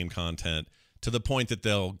comes to game content to the point that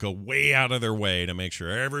they'll go way out of their way to make sure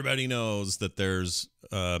everybody knows that there's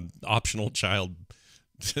optional child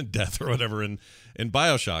death or whatever in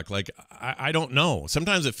BioShock? Like, I don't know.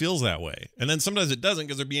 Sometimes it feels that way, and then sometimes it doesn't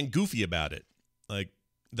because they're being goofy about it. Like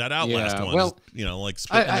that Outlast one, like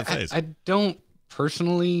spit in their face. I don't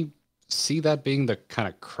personally see that being the kind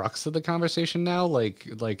of crux of the conversation now. Like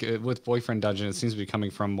with Boyfriend Dungeon, it seems to be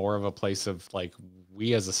coming from more of a place of like,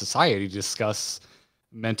 we as a society discuss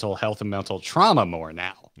mental health and mental trauma more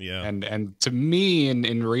now. Yeah. And to me,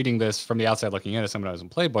 in reading this from the outside looking in, as someone who hasn't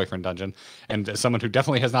played Boyfriend Dungeon, and as someone who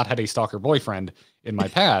definitely has not had a stalker boyfriend in my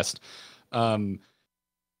past,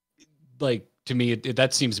 like to me,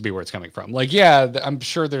 that seems to be where it's coming from. Like, yeah, I'm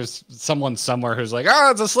sure there's someone somewhere who's like,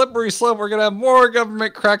 it's a slippery slope. We're going to have more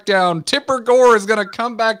government crackdown. Tipper Gore is going to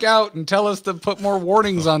come back out and tell us to put more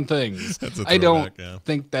warnings on things. I don't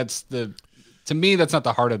think that's to me, that's not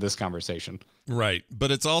the heart of this conversation. Right.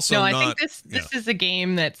 But it's also no, I think this is a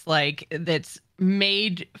game that's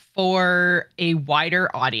made for a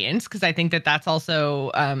wider audience, because I think that's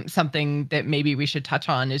also something that maybe we should touch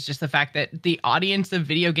on, is just the fact that the audience of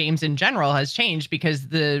video games in general has changed because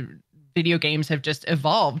the video games have just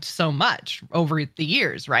evolved so much over the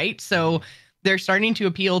years, right? So they're starting to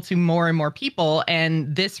appeal to more and more people.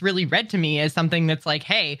 And this really read to me as something that's like,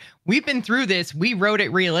 hey, we've been through this. We wrote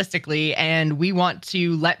it realistically. And we want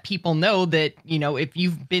to let people know that, if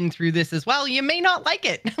you've been through this as well, you may not like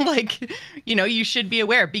it. Like, you should be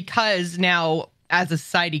aware, because now as a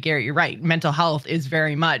society, Garrett, you're right. Mental health is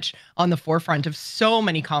very much on the forefront of so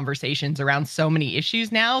many conversations around so many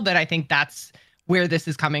issues now, that I think that's where this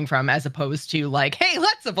is coming from, as opposed to like, hey,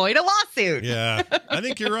 let's avoid a lawsuit. Yeah, I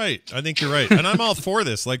think you're right. And I'm all for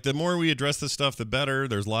this. Like, the more we address this stuff, the better.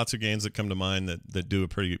 There's lots of games that come to mind that do a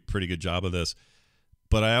pretty good job of this.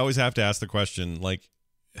 But I always have to ask the question, like,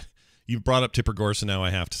 you brought up Tipper Gore, so now I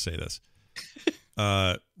have to say this.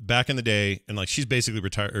 back in the day, and like she's basically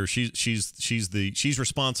retired, or she's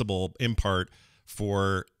responsible in part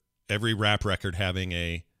for every rap record having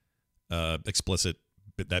a explicit,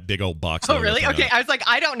 that big old box. Oh, really? Okay, I was like,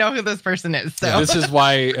 I don't know who this person is. So This is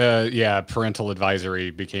why, parental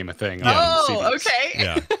advisory became a thing. Oh, CDs. okay.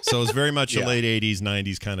 Yeah. So it was very much a late 80s,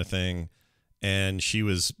 90s kind of thing. And she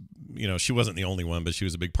was, she wasn't the only one, but she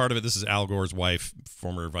was a big part of it. This is Al Gore's wife,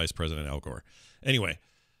 former Vice President Al Gore. Anyway,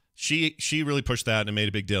 she really pushed that and made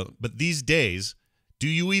a big deal. But these days, do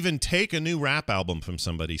you even take a new rap album from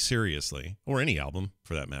somebody seriously, or any album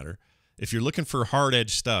for that matter? If you're looking for hard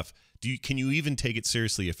edge stuff, can you even take it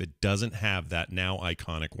seriously if it doesn't have that now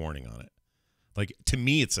iconic warning on it? Like, to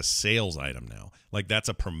me, it's a sales item now. Like, that's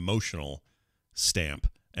a promotional stamp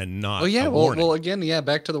and not a warning. Well, again,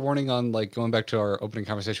 back to the warning on, like, going back to our opening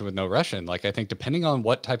conversation with No Russian. Like, I think depending on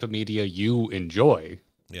what type of media you enjoy,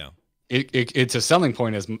 it's a selling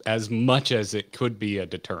point as much as it could be a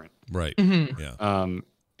deterrent. Right. Mm-hmm. Yeah.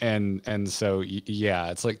 And so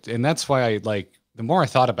it's like, and that's why I like. The more I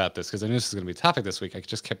thought about this, because I knew this was going to be a topic this week, I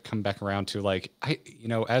just kept coming back around to like,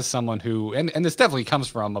 as someone who, and this definitely comes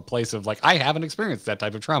from a place of like, I haven't experienced that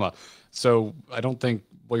type of trauma. So I don't think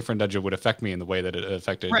Boyfriend Dungeon would affect me in the way that it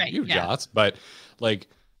affected you, Jots. But like,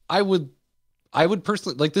 I would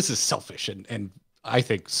personally, like, this is selfish and I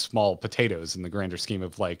think small potatoes in the grander scheme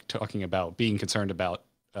of like talking about being concerned about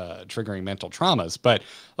triggering mental traumas. But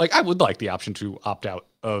like, I would like the option to opt out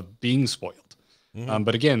of being spoiled. Mm-hmm.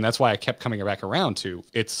 But again, that's why I kept coming back around to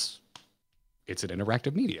it's an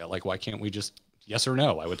interactive media. Like, why can't we just yes or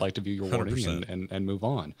no? I would like to view your warning and move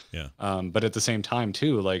on. Yeah. But at the same time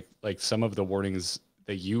too, like some of the warnings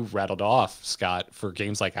that you rattled off, Scott, for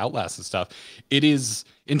games like Outlast and stuff, it is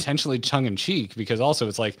intentionally tongue in cheek because also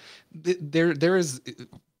it's like there is,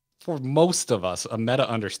 for most of us, a meta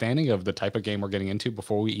understanding of the type of game we're getting into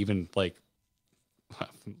before we even like.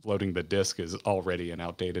 Loading the disc is already an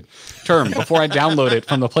outdated term. Before I download it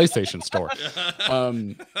from the PlayStation Store,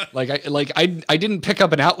 I didn't pick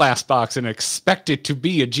up an Outlast box and expect it to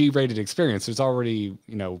be a G-rated experience. There's already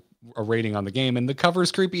a rating on the game, and the cover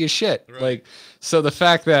is creepy as shit. Right. Like, so the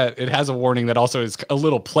fact that it has a warning that also is a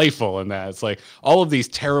little playful in that it's like all of these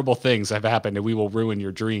terrible things have happened and we will ruin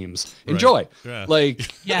your dreams. Right. Enjoy. Yeah.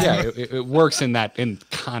 Like, it works in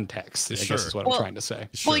context. I guess is what I'm trying to say.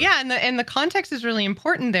 Well, yeah, and the context is really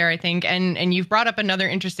important there, I think. And you've brought up another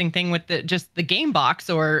interesting thing with the game box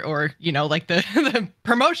or like the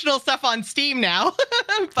promotional stuff on Steam now.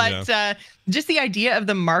 But just the idea of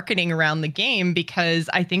the marketing around the game, because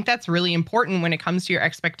I think that's really important when it comes to your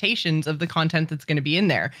expectations of the content that's going to be in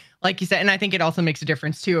there. Like you said, and I think it also makes a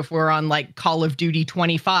difference too if we're on like Call of Duty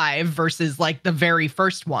 25 versus like the very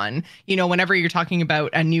first one. Whenever you're talking about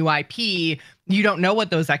a new IP, you don't know what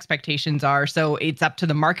those expectations are. So it's up to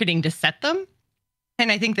the marketing to set them.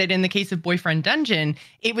 And I think that in the case of Boyfriend Dungeon,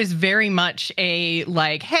 it was very much a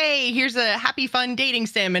like, hey, here's a happy, fun dating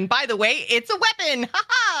sim. And by the way, it's a weapon. Ha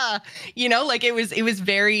ha. Like it was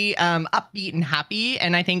very upbeat and happy.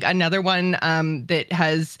 And I think another one that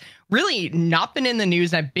has really not been in the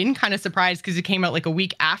news, I've been kind of surprised because it came out like a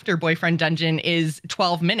week after Boyfriend Dungeon, is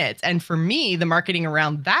 12 Minutes. And for me, the marketing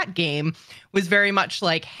around that game was very much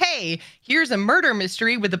like, hey, here's a murder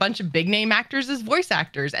mystery with a bunch of big name actors as voice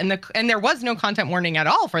actors. And there was no content warning at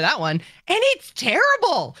all for that one. And it's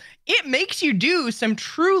terrible. It makes you do some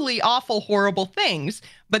truly awful, horrible things.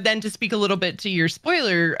 But then to speak a little bit to your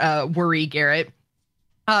spoiler worry, Garrett,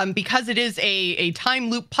 because it is a time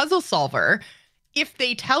loop puzzle solver, if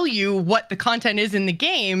they tell you what the content is in the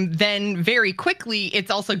game, then very quickly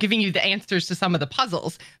it's also giving you the answers to some of the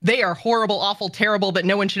puzzles. They are horrible, awful, terrible, that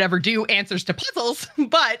no one should ever do answers to puzzles.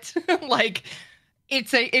 But like,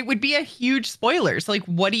 it would be a huge spoiler. So like,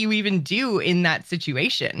 what do you even do in that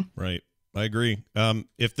situation? Right. I agree.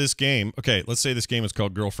 If this game, okay, let's say this game is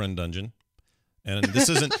called Girlfriend Dungeon. And this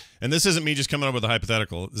isn't me just coming up with a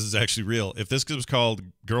hypothetical. This is actually real. If this was called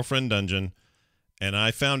Girlfriend Dungeon and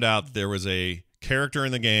I found out there was a character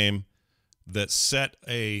in the game that set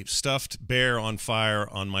a stuffed bear on fire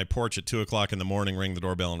on my porch at 2:00 in the morning, rang the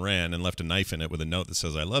doorbell and ran, and left a knife in it with a note that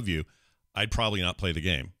says, I love you, I'd probably not play the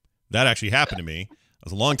game. That actually happened to me. It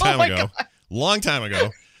was a long time ago. Long time ago.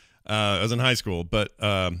 I was in high school, but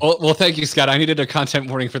well, thank you, Scott. I needed a content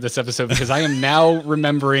warning for this episode because I am now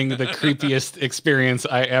remembering the creepiest experience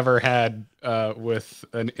I ever had with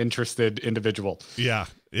an interested individual. Yeah,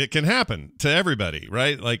 it can happen to everybody,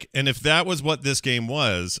 right? Like, and if that was what this game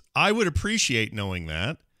was, I would appreciate knowing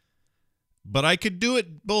that. But I could do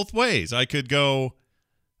it both ways. I could go,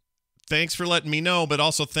 thanks for letting me know, but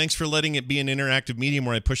also thanks for letting it be an interactive medium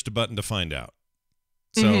where I pushed a button to find out.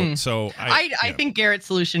 So I yeah. think Garrett's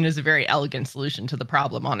solution is a very elegant solution to the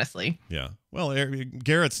problem, honestly. Yeah. Well,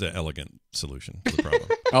 Garrett's the elegant solution to the problem.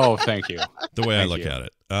 Oh, thank you. The way I Thank look you. at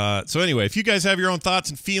it. So anyway, if you guys have your own thoughts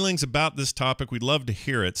and feelings about this topic, we'd love to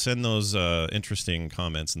hear it. Send those interesting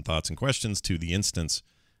comments and thoughts and questions to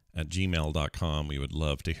theinstance@gmail.com. We would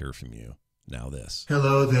love to hear from you. Now this.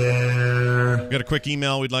 Hello there. We got a quick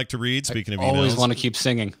email we'd like to read. Speaking of Always emails, want to keep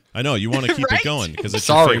singing. I know you want to keep it Right? going because it's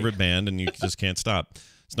Sorry. your favorite band and you just can't stop.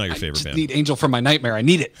 It's not your I favorite just band. need Angel for my nightmare. I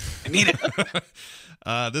need it. I need it.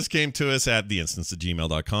 This came to us at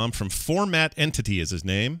theinstance@gmail.com from Format Entity is his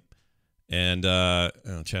name. And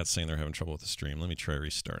chat's saying they're having trouble with the stream. Let me try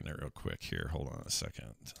restarting it real quick here. Hold on a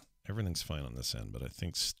second. Everything's fine on this end, but I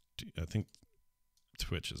think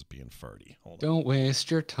Twitch is being farty. Hold on. Don't waste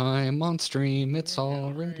your time on stream. It's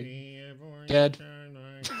already dead.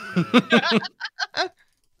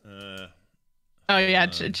 Oh yeah,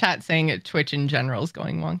 chat saying Twitch in general is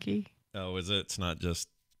going wonky. Oh, is it? It's not just.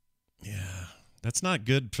 Yeah, that's not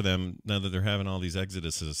good for them now that they're having all these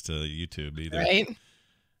exoduses to YouTube either. Right?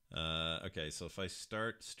 Okay, so if I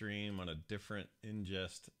start stream on a different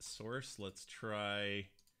ingest source, let's try.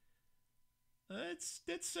 Let's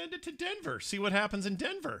send it to Denver. See what happens in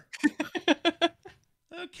Denver. Okay.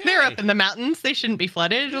 They're up in the mountains. They shouldn't be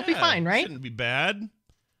flooded. It'll be Yeah, fine, right? Shouldn't be bad.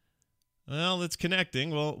 Well, it's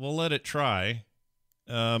connecting. We'll let it try.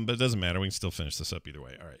 But it doesn't matter. We can still finish this up either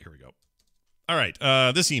way. All right, here we go. All right,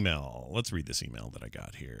 this email. Let's read this email that I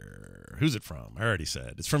got here. Who's it from? I already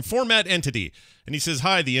said. It's from Format Entity. And he says,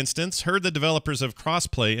 hi, The Instance. Heard the developers of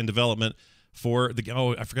Crossplay in development for the...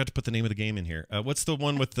 Oh, I forgot to put the name of the game in here. What's the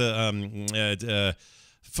one with the...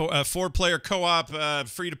 four-player co-op,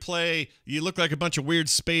 free-to-play? You look like a bunch of weird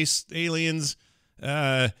space aliens.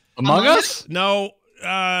 Among Us? No,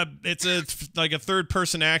 it's like a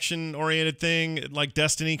third-person action-oriented thing, like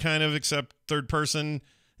Destiny kind of, except third-person,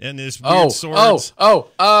 and there's weird swords.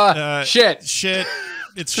 Shit. Shit.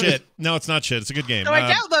 It's shit. No, it's not shit. It's a good game. So I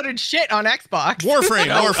downloaded shit on Xbox. Warframe.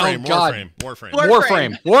 God.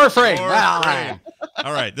 Warframe. Warframe.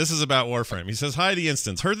 All right, this is about Warframe. He says, hi, The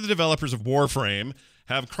Instance. Heard the developers of Warframe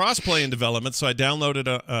have crossplay in development, so I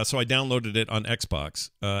downloaded it on Xbox.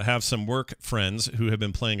 Have some work friends who have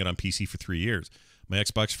been playing it on PC for 3 years. My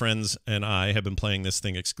Xbox friends and I have been playing this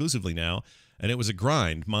thing exclusively now, and it was a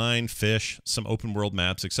grind. Mine, fish, some open world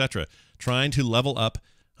maps, etc. Trying to level up.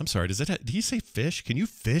 I'm sorry, do you say fish? Can you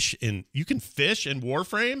fish in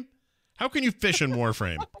Warframe? How can you fish in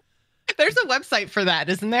Warframe? There's a website for that,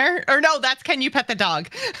 isn't there? Or no, that's Can You Pet the Dog?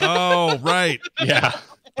 Oh, right. Yeah.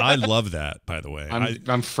 I love that, by the way.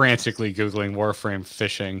 I'm frantically Googling Warframe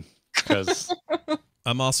fishing because...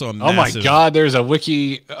 I'm also a Oh massive... my God, there's a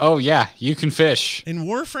wiki. Oh yeah, you can fish. In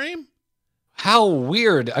Warframe? How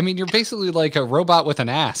weird. I mean, you're basically like a robot with an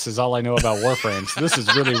ass is all I know about Warframe. So this is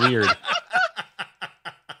really weird.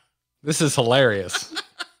 This is hilarious.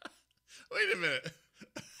 Wait a minute.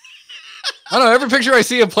 I don't know. Every picture I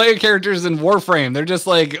see of player characters in Warframe, they're just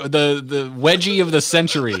like the wedgie of the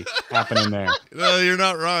century happening there. No, you're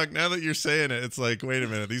not wrong. Now that you're saying it, it's like, wait a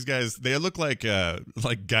minute. These guys, they look like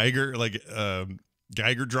Geiger,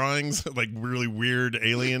 Geiger drawings, like really weird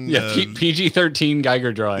alien. Yeah, PG-13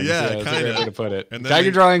 Geiger drawings. Yeah, that's a kinda. great way to put it. And then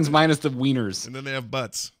Geiger drawings minus the wieners. And then they have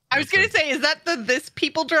butts. I was going to say, is that the This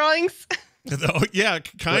People drawings? Oh yeah,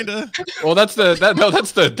 kinda. Well, that's Da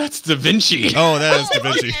Vinci. Oh, that is Da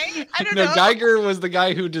Vinci. Okay. I don't No, know. Geiger was the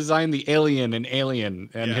guy who designed the Alien in Alien,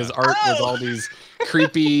 and Yeah. his art was Oh. all these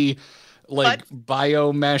creepy, like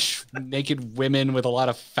biomesh naked women with a lot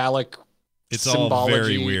of phallic. It's symbology. all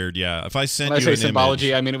very weird. Yeah, if I send When I you say an symbology,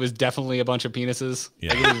 image, I mean it was definitely a bunch of penises.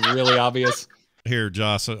 Yeah. Like, it was really obvious. here,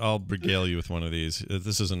 Joss, I'll regale you with one of these.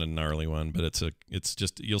 This isn't a gnarly one, but it's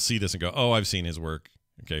just you'll see this and go, oh, I've seen his work.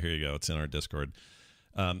 Okay, here you go. It's in our Discord.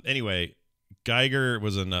 Anyway, Geiger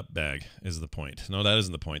was a nutbag is the point. No, that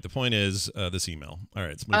isn't the point. The point is this email. All right,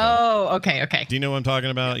 let's move on. Oh, okay. Do you know what I'm talking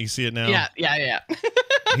about? You see it now? Yeah.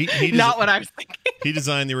 He Not what I was thinking. He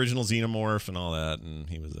designed the original Xenomorph and all that, and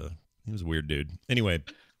he was a weird dude. Anyway,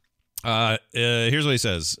 here's what he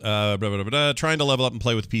says: trying to level up and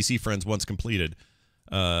play with PC friends once completed.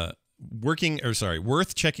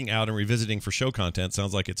 Worth checking out and revisiting for show content.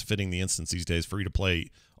 Sounds like it's fitting the instance these days. Free to play.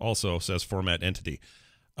 Also says Format Entity.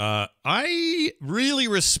 I really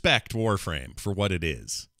respect Warframe for what it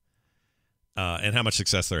is. And how much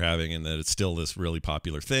success they're having, and that it's still this really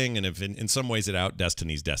popular thing. And if in some ways it out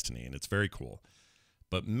Destiny's Destiny, and it's very cool.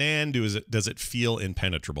 But man, does it feel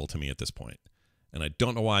impenetrable to me at this point. And I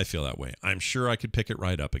don't know why I feel that way. I'm sure I could pick it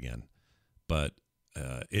right up again. But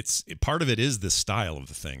part of it is the style of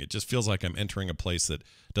the thing. It just feels like I'm entering a place that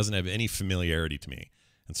doesn't have any familiarity to me.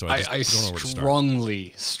 And so I I don't know where to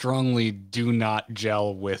start. strongly do not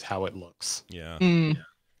gel with how it looks. Yeah.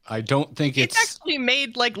 I don't think It's it's actually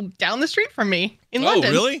made like down the street from me in Oh,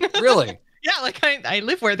 London. really? really. Yeah, like I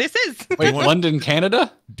live where this is. Wait, London,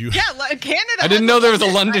 Canada? Do you, Yeah, Canada. I didn't know there was a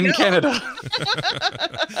London, I know. Canada.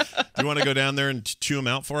 do you want to go down there and chew them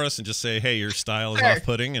out for us and just say, hey, your style is Sure.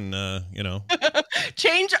 off-putting and,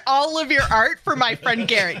 Change all of your art for my friend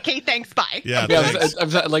Garrett. Okay, thanks. Bye. yeah, Yeah, thanks.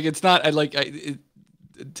 I'm like it's not.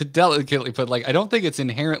 To delicately put, like I don't think it's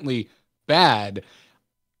inherently bad.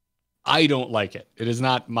 I don't like it. It is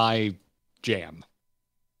not my jam.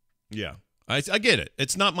 Yeah, I get it.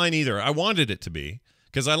 It's not mine either. I wanted it to be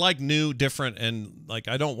because I like new, different, and like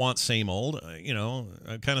I don't want same old.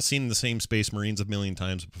 I've kind of seen the same Space Marines a million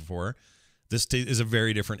times before. This is a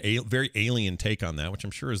very different, very alien take on that, which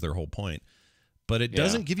I'm sure is their whole point. But it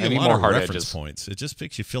doesn't give you I a need lot more of hard reference edges. points. It just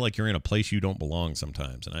makes you feel like you're in a place you don't belong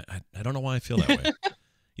sometimes, and I don't know why I feel that way.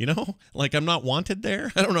 Like I'm not wanted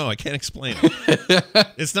there. I don't know. I can't explain it.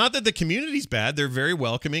 It's not that the community's bad. They're very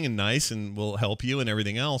welcoming and nice and will help you and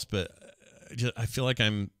everything else. But I feel like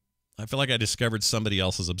I discovered somebody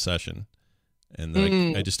else's obsession,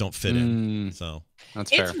 and I just don't fit in. So That's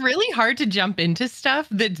fair. It's really hard to jump into stuff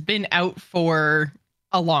that's been out for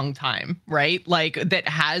a long time, right? Like that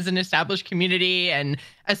has an established community, and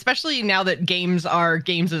especially now that games are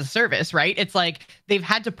games as a service, right? It's like they've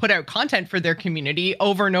had to put out content for their community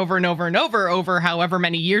over and over and over and over however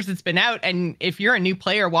many years it's been out. And if you're a new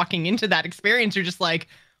player walking into that experience, you're just like,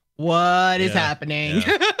 what is happening?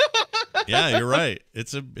 Yeah. Yeah, you're right.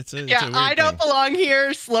 It's a Yeah, weird I don't thing. belong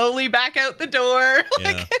here. Slowly back out the door.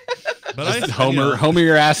 Yeah. But Homer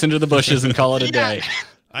your ass into the bushes and call it a Yeah. day.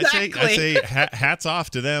 I say hats off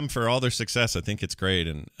to them for all their success. I think it's great,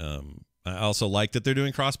 and I also like that they're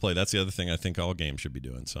doing crossplay. That's the other thing I think all games should be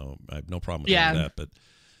doing. So I have no problem with any of that. But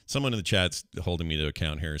someone in the chat's holding me to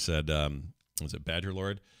account here said, was it Badger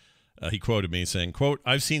Lord? He quoted me saying, "Quote: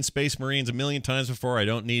 I've seen Space Marines a million times before. I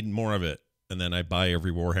don't need more of it. And then I buy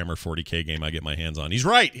every Warhammer 40K game I get my hands on." He's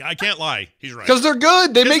right. I can't lie. He's right. Because they're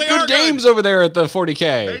good. They make they good are games good. over there at the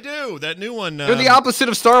 40K. They do. That new one. They're the opposite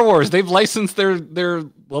of Star Wars. They've licensed their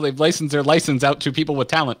license out to people with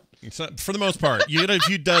talent. For the most part, you get a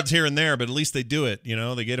few duds here and there, but at least they do it.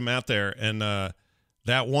 They get them out there. And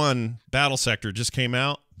that one Battle Sector just came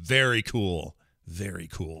out. Very cool.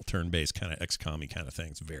 Turn-based kind of XCOM-y kind of thing.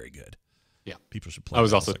 It's very good. Yeah, people should play. I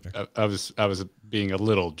was Battle also Sector. I was being a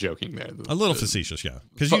little joking there. A little facetious, yeah,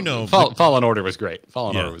 because Fallen Order was great.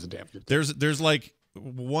 Fallen Order was a damn good. There's like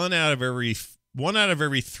one out of every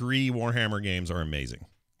 3 Warhammer games are amazing.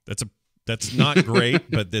 That's not great,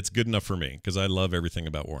 but it's good enough for me because I love everything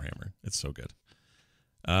about Warhammer. It's so good.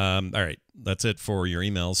 All right, that's it for your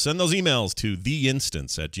emails. Send those emails to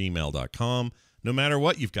theinstance@gmail.com. No matter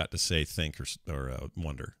what you've got to say, think, or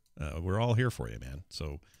wonder, we're all here for you, man.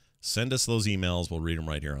 So send us those emails. We'll read them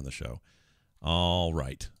right here on the show. All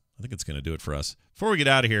right. I think it's going to do it for us. Before we get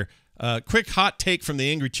out of here, quick hot take from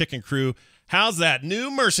the Angry Chicken crew. How's that new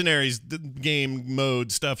Mercenaries game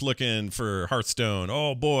mode stuff looking for Hearthstone?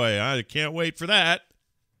 Oh, boy, I can't wait for that.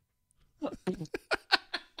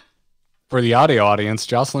 For the audio audience,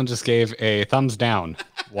 Jocelyn just gave a thumbs down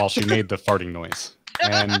while she made the farting noise.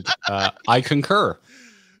 And I concur.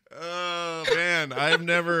 Oh, man. I've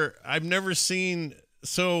never seen...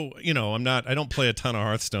 So, I don't play a ton of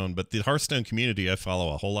Hearthstone, but the Hearthstone community, I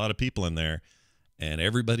follow a whole lot of people in there, and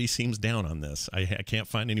everybody seems down on this. I can't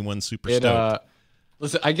find anyone super stoked.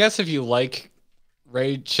 Listen, I guess if you like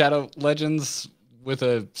Raid Shadow Legends with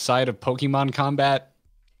a side of Pokemon combat,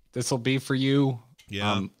 this will be for you.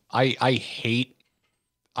 Yeah. I hate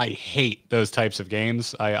those types of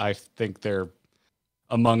games. I think they're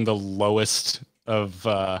among the lowest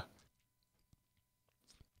of...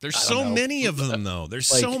 There's so many of them, though. There's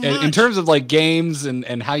so much. In terms of like games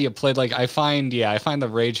and how you played, like I find the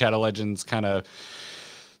Raid Shadow Legends kind of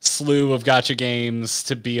slew of gacha games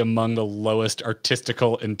to be among the lowest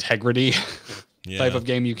artistical integrity type of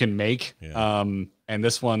game you can make. Yeah. And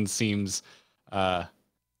this one seems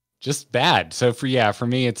just bad. So for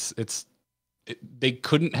me, they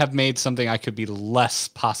couldn't have made something I could be less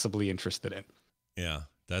possibly interested in. Yeah,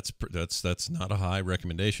 that's not a high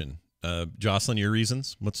recommendation. Jocelyn, your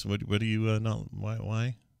reasons? What do you not?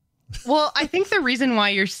 Why? Well, I think the reason why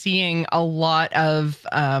you're seeing a lot of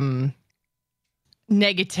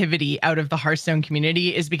negativity out of the Hearthstone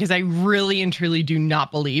community is because I really and truly do not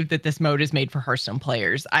believe that this mode is made for Hearthstone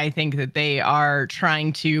players. I think that they are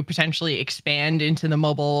trying to potentially expand into the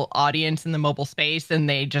mobile audience and the mobile space, and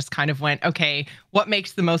they just kind of went, okay, what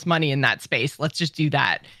makes the most money in that space? Let's just do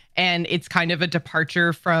that. And it's kind of a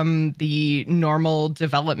departure from the normal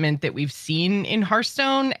development that we've seen in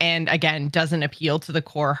Hearthstone. And again, doesn't appeal to the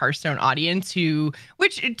core Hearthstone audience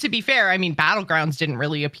which to be fair, I mean, Battlegrounds didn't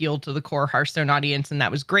really appeal to the core Hearthstone audience, and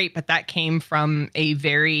that was great. But that came from a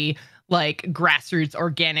very like grassroots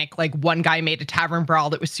organic, like one guy made a tavern brawl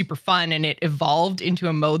that was super fun, and it evolved into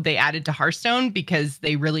a mode they added to Hearthstone because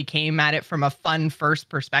they really came at it from a fun first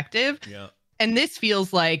perspective. Yeah. And this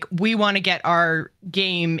feels like we want to get our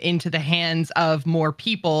game into the hands of more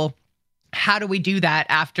people. How do we do that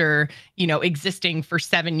after, existing for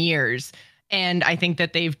 7 years? And I think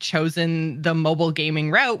that they've chosen the mobile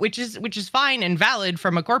gaming route, which is fine and valid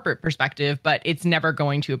from a corporate perspective, but it's never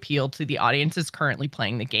going to appeal to the audiences currently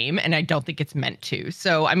playing the game. And I don't think it's meant to.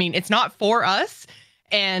 So, I mean, it's not for us.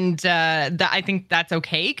 And I think that's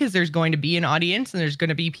okay, because there's going to be an audience and there's going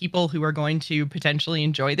to be people who are going to potentially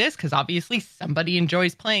enjoy this, because obviously somebody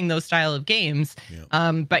enjoys playing those style of games.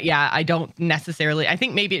 Yeah. But yeah, I don't necessarily. I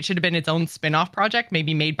think maybe it should have been its own spin-off project,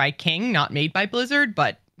 maybe made by King, not made by Blizzard.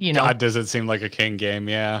 But God, does it seem like a King game?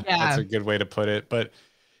 Yeah, that's a good way to put it. But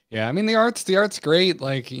yeah, I mean, the art's great.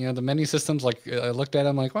 Like, the menu systems, like I looked at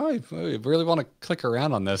them like, wow, I really want to click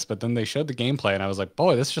around on this. But then they showed the gameplay and I was like,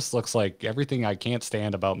 boy, this just looks like everything I can't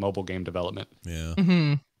stand about mobile game development. Yeah.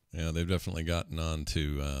 Mm-hmm. Yeah, they've definitely gotten on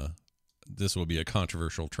to, this will be a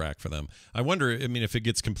controversial track for them. I wonder, I mean, if it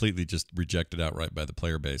gets completely just rejected outright by the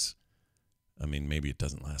player base, I mean, maybe it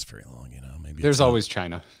doesn't last very long, Maybe there's always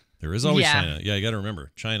China. There is always China. Yeah, you got to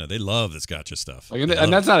remember, China, they love this gotcha stuff. Like,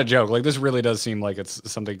 and that's not a joke. Like, this really does seem like it's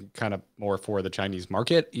something kind of more for the Chinese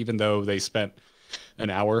market, even though they spent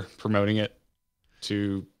an hour promoting it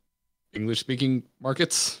to English-speaking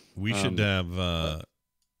markets. We should have a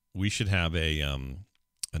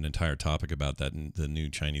an entire topic about that, the new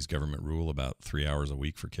Chinese government rule about 3 hours a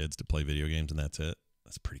week for kids to play video games, and that's it.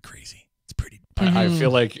 That's pretty crazy. It's pretty. I feel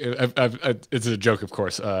like it's a joke, of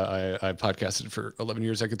course. I podcasted for 11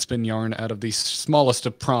 years. I could spin yarn out of the smallest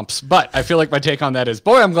of prompts, but I feel like my take on that is,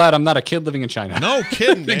 boy, I'm glad I'm not a kid living in China. No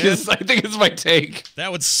kidding, man. I think it's my take.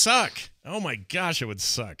 That would suck. Oh my gosh, it would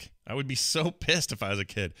suck. I would be so pissed if I was a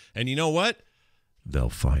kid. And you know what? They'll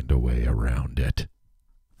find a way around it.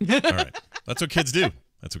 All right. That's what kids do.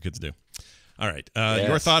 That's what kids do. All right. Yes.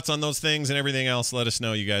 Your thoughts on those things and everything else, let us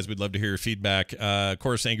know, you guys. We'd love to hear your feedback. Of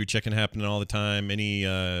course, Angry Chicken happening all the time.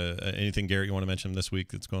 Anything, Garrett, you want to mention this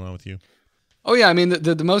week that's going on with you? Oh, yeah. I mean,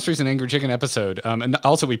 the most recent Angry Chicken episode, and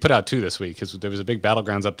also we put out 2 this week because there was a big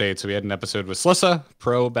Battlegrounds update. So we had an episode with Slissa,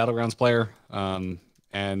 pro Battlegrounds player. And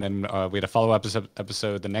then we had a follow-up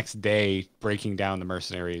episode the next day breaking down the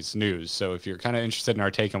Mercenaries news. So if you're kind of interested in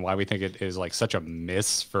our take on why we think it is like such a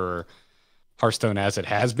miss for Hearthstone as it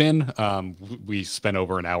has been, we spent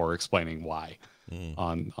over an hour explaining why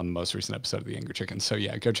on the most recent episode of the Angry Chicken. So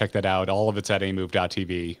yeah, go check that out. All of it's at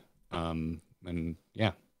amove.tv. And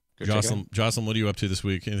yeah, go Jocelyn, what are you up to this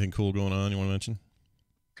week? Anything cool going on you want to mention?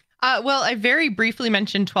 Well, I very briefly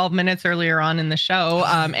mentioned 12 minutes earlier on in the show,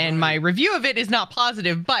 and my review of it is not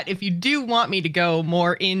positive. But if you do want me to go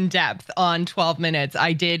more in depth on 12 minutes,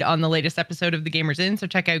 I did on the latest episode of The Gamers Inn. So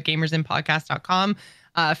check out gamersinpodcast.com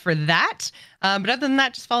for that. But other than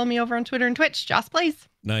that, just follow me over on Twitter and Twitch. Joss Plays.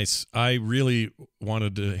 Nice. I really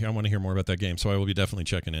want to hear more about that game, so I will be definitely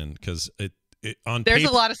checking in because there's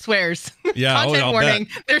a lot of swears. Yeah, Content warning.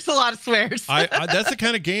 Bet. There's a lot of swears. That's the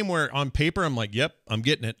kind of game where on paper I'm like, yep, I'm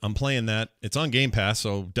getting it. I'm playing that. It's on Game Pass,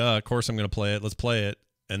 so duh, of course I'm going to play it. Let's play it.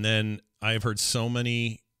 And then I've heard so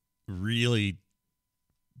many really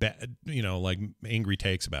bad, like angry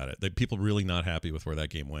takes about it. That people really not happy with where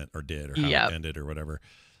that game went or did or how it ended or whatever.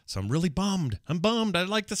 So I'm really bummed. I'm bummed. I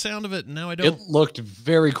like the sound of it, and now I don't. It looked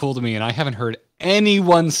very cool to me, and I haven't heard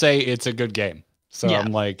anyone say it's a good game. So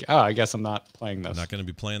I'm like, I guess I'm not playing this. I'm not going to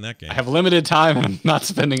be playing that game. I have limited time, and I'm not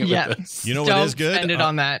spending it with this. You know what is good? Spend it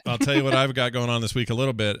on that. I'll tell you what I've got going on this week a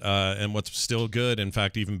little bit, and what's still good, in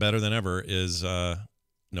fact, even better than ever, is No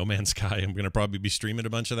Man's Sky. I'm going to probably be streaming a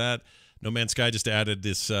bunch of that. No Man's Sky just added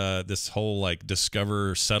this whole like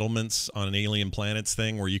discover settlements on an alien planets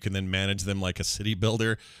thing where you can then manage them like a city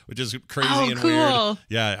builder, which is crazy and cool. weird.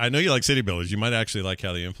 Yeah, I know you like city builders. You might actually like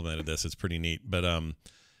how they implemented this. It's pretty neat. But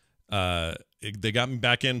they got me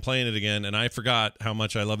back in playing it again, and I forgot how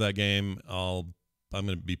much I love that game. I'm going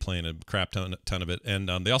to be playing a crap ton of it. And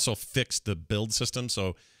they also fixed the build system.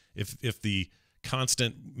 So if the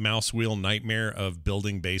constant mouse wheel nightmare of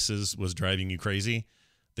building bases was driving you crazy,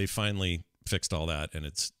 they finally fixed all that, and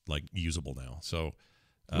it's like usable now. So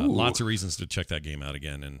lots of reasons to check that game out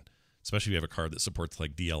again, and especially if you have a card that supports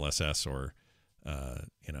like DLSS or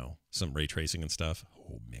some ray tracing and stuff.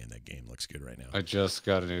 Oh man, that game looks good right now. I just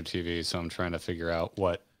got a new TV, so I'm trying to figure out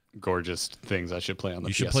what gorgeous things I should play on the PS5.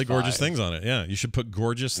 You should play gorgeous things on it. Yeah, you should put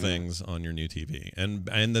gorgeous things on your new TV. And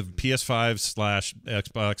the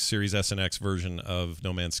PS5/Xbox Series S and X version of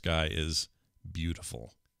No Man's Sky is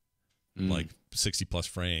beautiful. Like 60 plus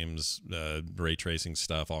frames, ray tracing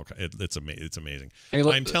stuff. It's amazing. Hey,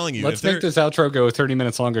 I'm telling you, let's make this outro go 30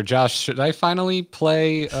 minutes longer. Josh, should I finally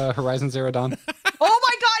play Horizon Zero Dawn? Oh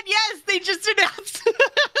my God, yes! They just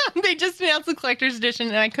announced the collector's edition,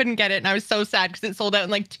 and I couldn't get it, and I was so sad because it sold out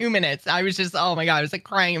in like 2 minutes. I was just, oh my God, I was like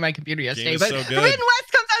crying in my computer yesterday. But so good. Forbidden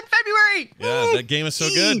West comes out in February. Yeah, that game is so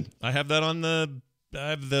good. I have that on I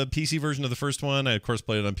have the PC version of the first one. I of course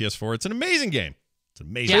played it on PS4. It's an amazing game. It's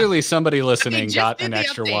amazing. Clearly, somebody listening just got did an the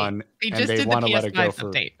extra update. one, They and just they did the want to let it go PS5 for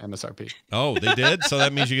update. MSRP. Oh, they did? So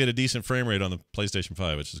that means you get a decent frame rate on the PlayStation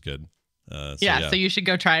 5, which is good. So you should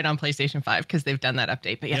go try it on PlayStation 5 because they've done that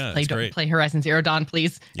update. But Yeah, it's great. play Horizon Zero Dawn,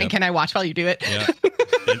 please. Yep. And can I watch while you do it? Yeah.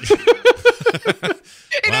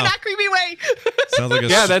 In a not creepy way. Sounds like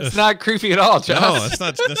Yeah, that's not creepy at all, Josh. No, that's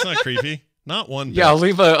not creepy. Not one bit. Yeah, I'll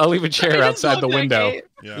leave a chair I just outside love the that window. game.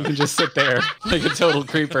 Yeah. You can just sit there like a total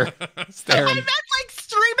creeper, I staring. meant like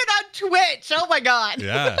stream it on Twitch. Oh my God.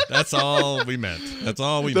 Yeah, that's all we meant. That's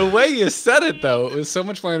all we The meant. way you said it, though, it was so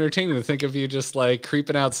much more entertaining to think of you just like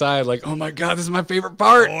creeping outside, like, oh my God, this is my favorite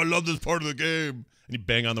part. Oh, I love this part of the game. And you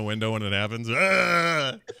bang on the window when it happens.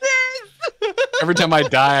 Ah! Every time I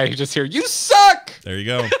die, I just hear, you suck! There you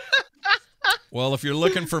go. Well, if you're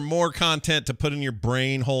looking for more content to put in your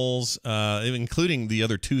brain holes, including the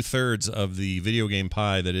other 2/3 of the video game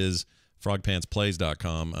pie that is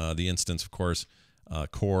frogpantsplays.com, the instance, of course,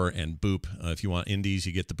 Core and Boop. If you want indies,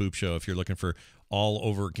 you get the Boop Show. If you're looking for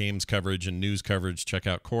all-over games coverage and news coverage, check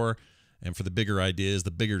out Core. And for the bigger ideas,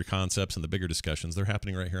 the bigger concepts, and the bigger discussions, they're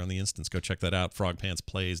happening right here on the instance. Go check that out,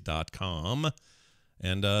 frogpantsplays.com.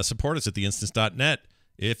 And support us at theinstance.net.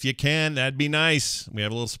 If you can, that'd be nice. We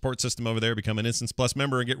have a little support system over there. Become an Instance Plus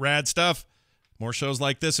member and get rad stuff. More shows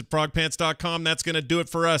like this at frogpants.com. That's going to do it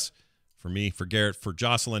for us. For me, for Garrett, for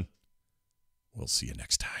Jocelyn. We'll see you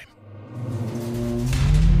next time.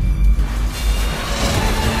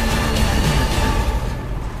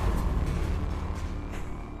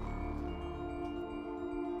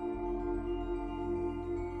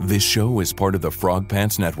 This show is part of the Frog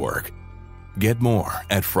Pants Network. Get more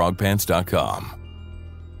at frogpants.com.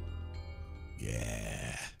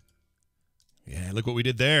 Yeah, look what we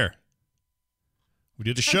did there. We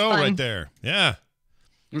did a show fun. right there. Yeah.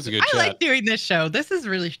 It was a good I chat. like doing this show. This is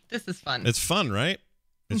fun. It's fun, right?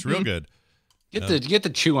 It's real good. Get to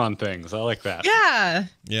chew on things. I like that. Yeah.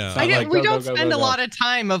 Yeah. I like, We go, don't go, go, spend go, a go. lot of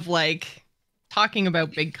time of like talking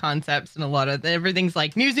about big concepts, and a lot of everything's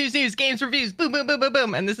like news, games reviews, boom, boom, boom, boom,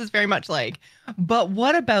 boom. And this is very much like, but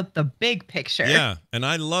what about the big picture? Yeah, and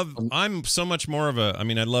I'm so much more of a, I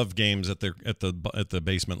mean, I love games at the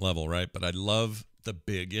basement level, right? But I love the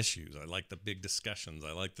big issues. I like the big discussions.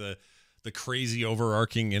 I like the crazy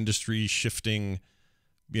overarching industry shifting,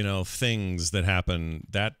 things that happen.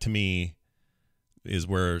 That to me is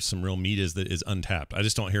where some real meat is untapped. I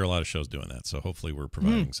just don't hear a lot of shows doing that. So hopefully we're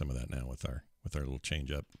providing some of that now with our little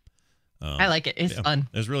change up. I like it. It's fun.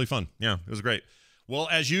 It was really fun. Yeah, it was great. Well,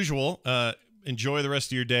 as usual, enjoy the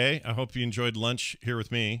rest of your day. I hope you enjoyed lunch here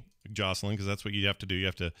with me, Jocelyn, because that's what you have to do. You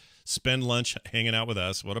have to spend lunch hanging out with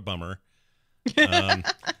us. What a bummer. But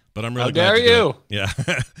I'm really How glad dare to do you? it. Yeah.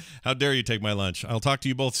 How dare you take my lunch? I'll talk to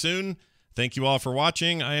you both soon. Thank you all for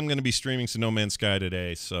watching. I am going to be streaming some No Man's Sky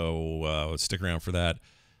today, so stick around for that.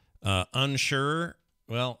 Unsure.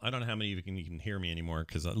 Well, I don't know how many of you can hear me anymore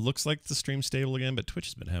because it looks like the stream's stable again, but Twitch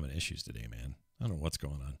has been having issues today, man. I don't know what's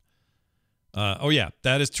going on. Oh, yeah,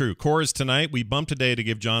 that is true. Core is tonight. We bumped today to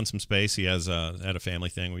give John some space. He has had a family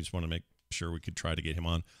thing. We just want to make sure we could try to get him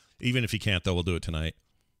on. Even if he can't, though, we'll do it tonight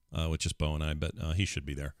with just Bo and I, but he should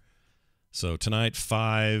be there. So tonight,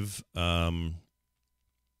 5 p.m.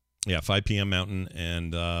 Mountain,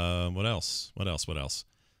 and what else?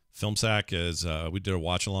 Film Sack is, we did a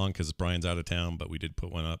watch-along because Brian's out of town, but we did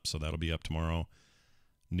put one up, so that'll be up tomorrow.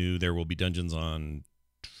 There will be dungeons on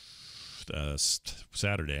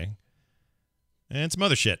Saturday. And some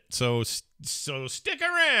other shit. So stick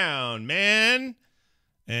around, man,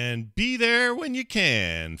 and be there when you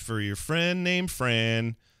can for your friend named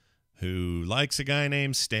Fran who likes a guy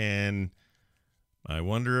named Stan. I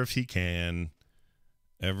wonder if he can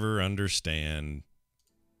ever understand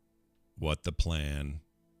what the plan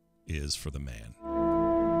is for the man.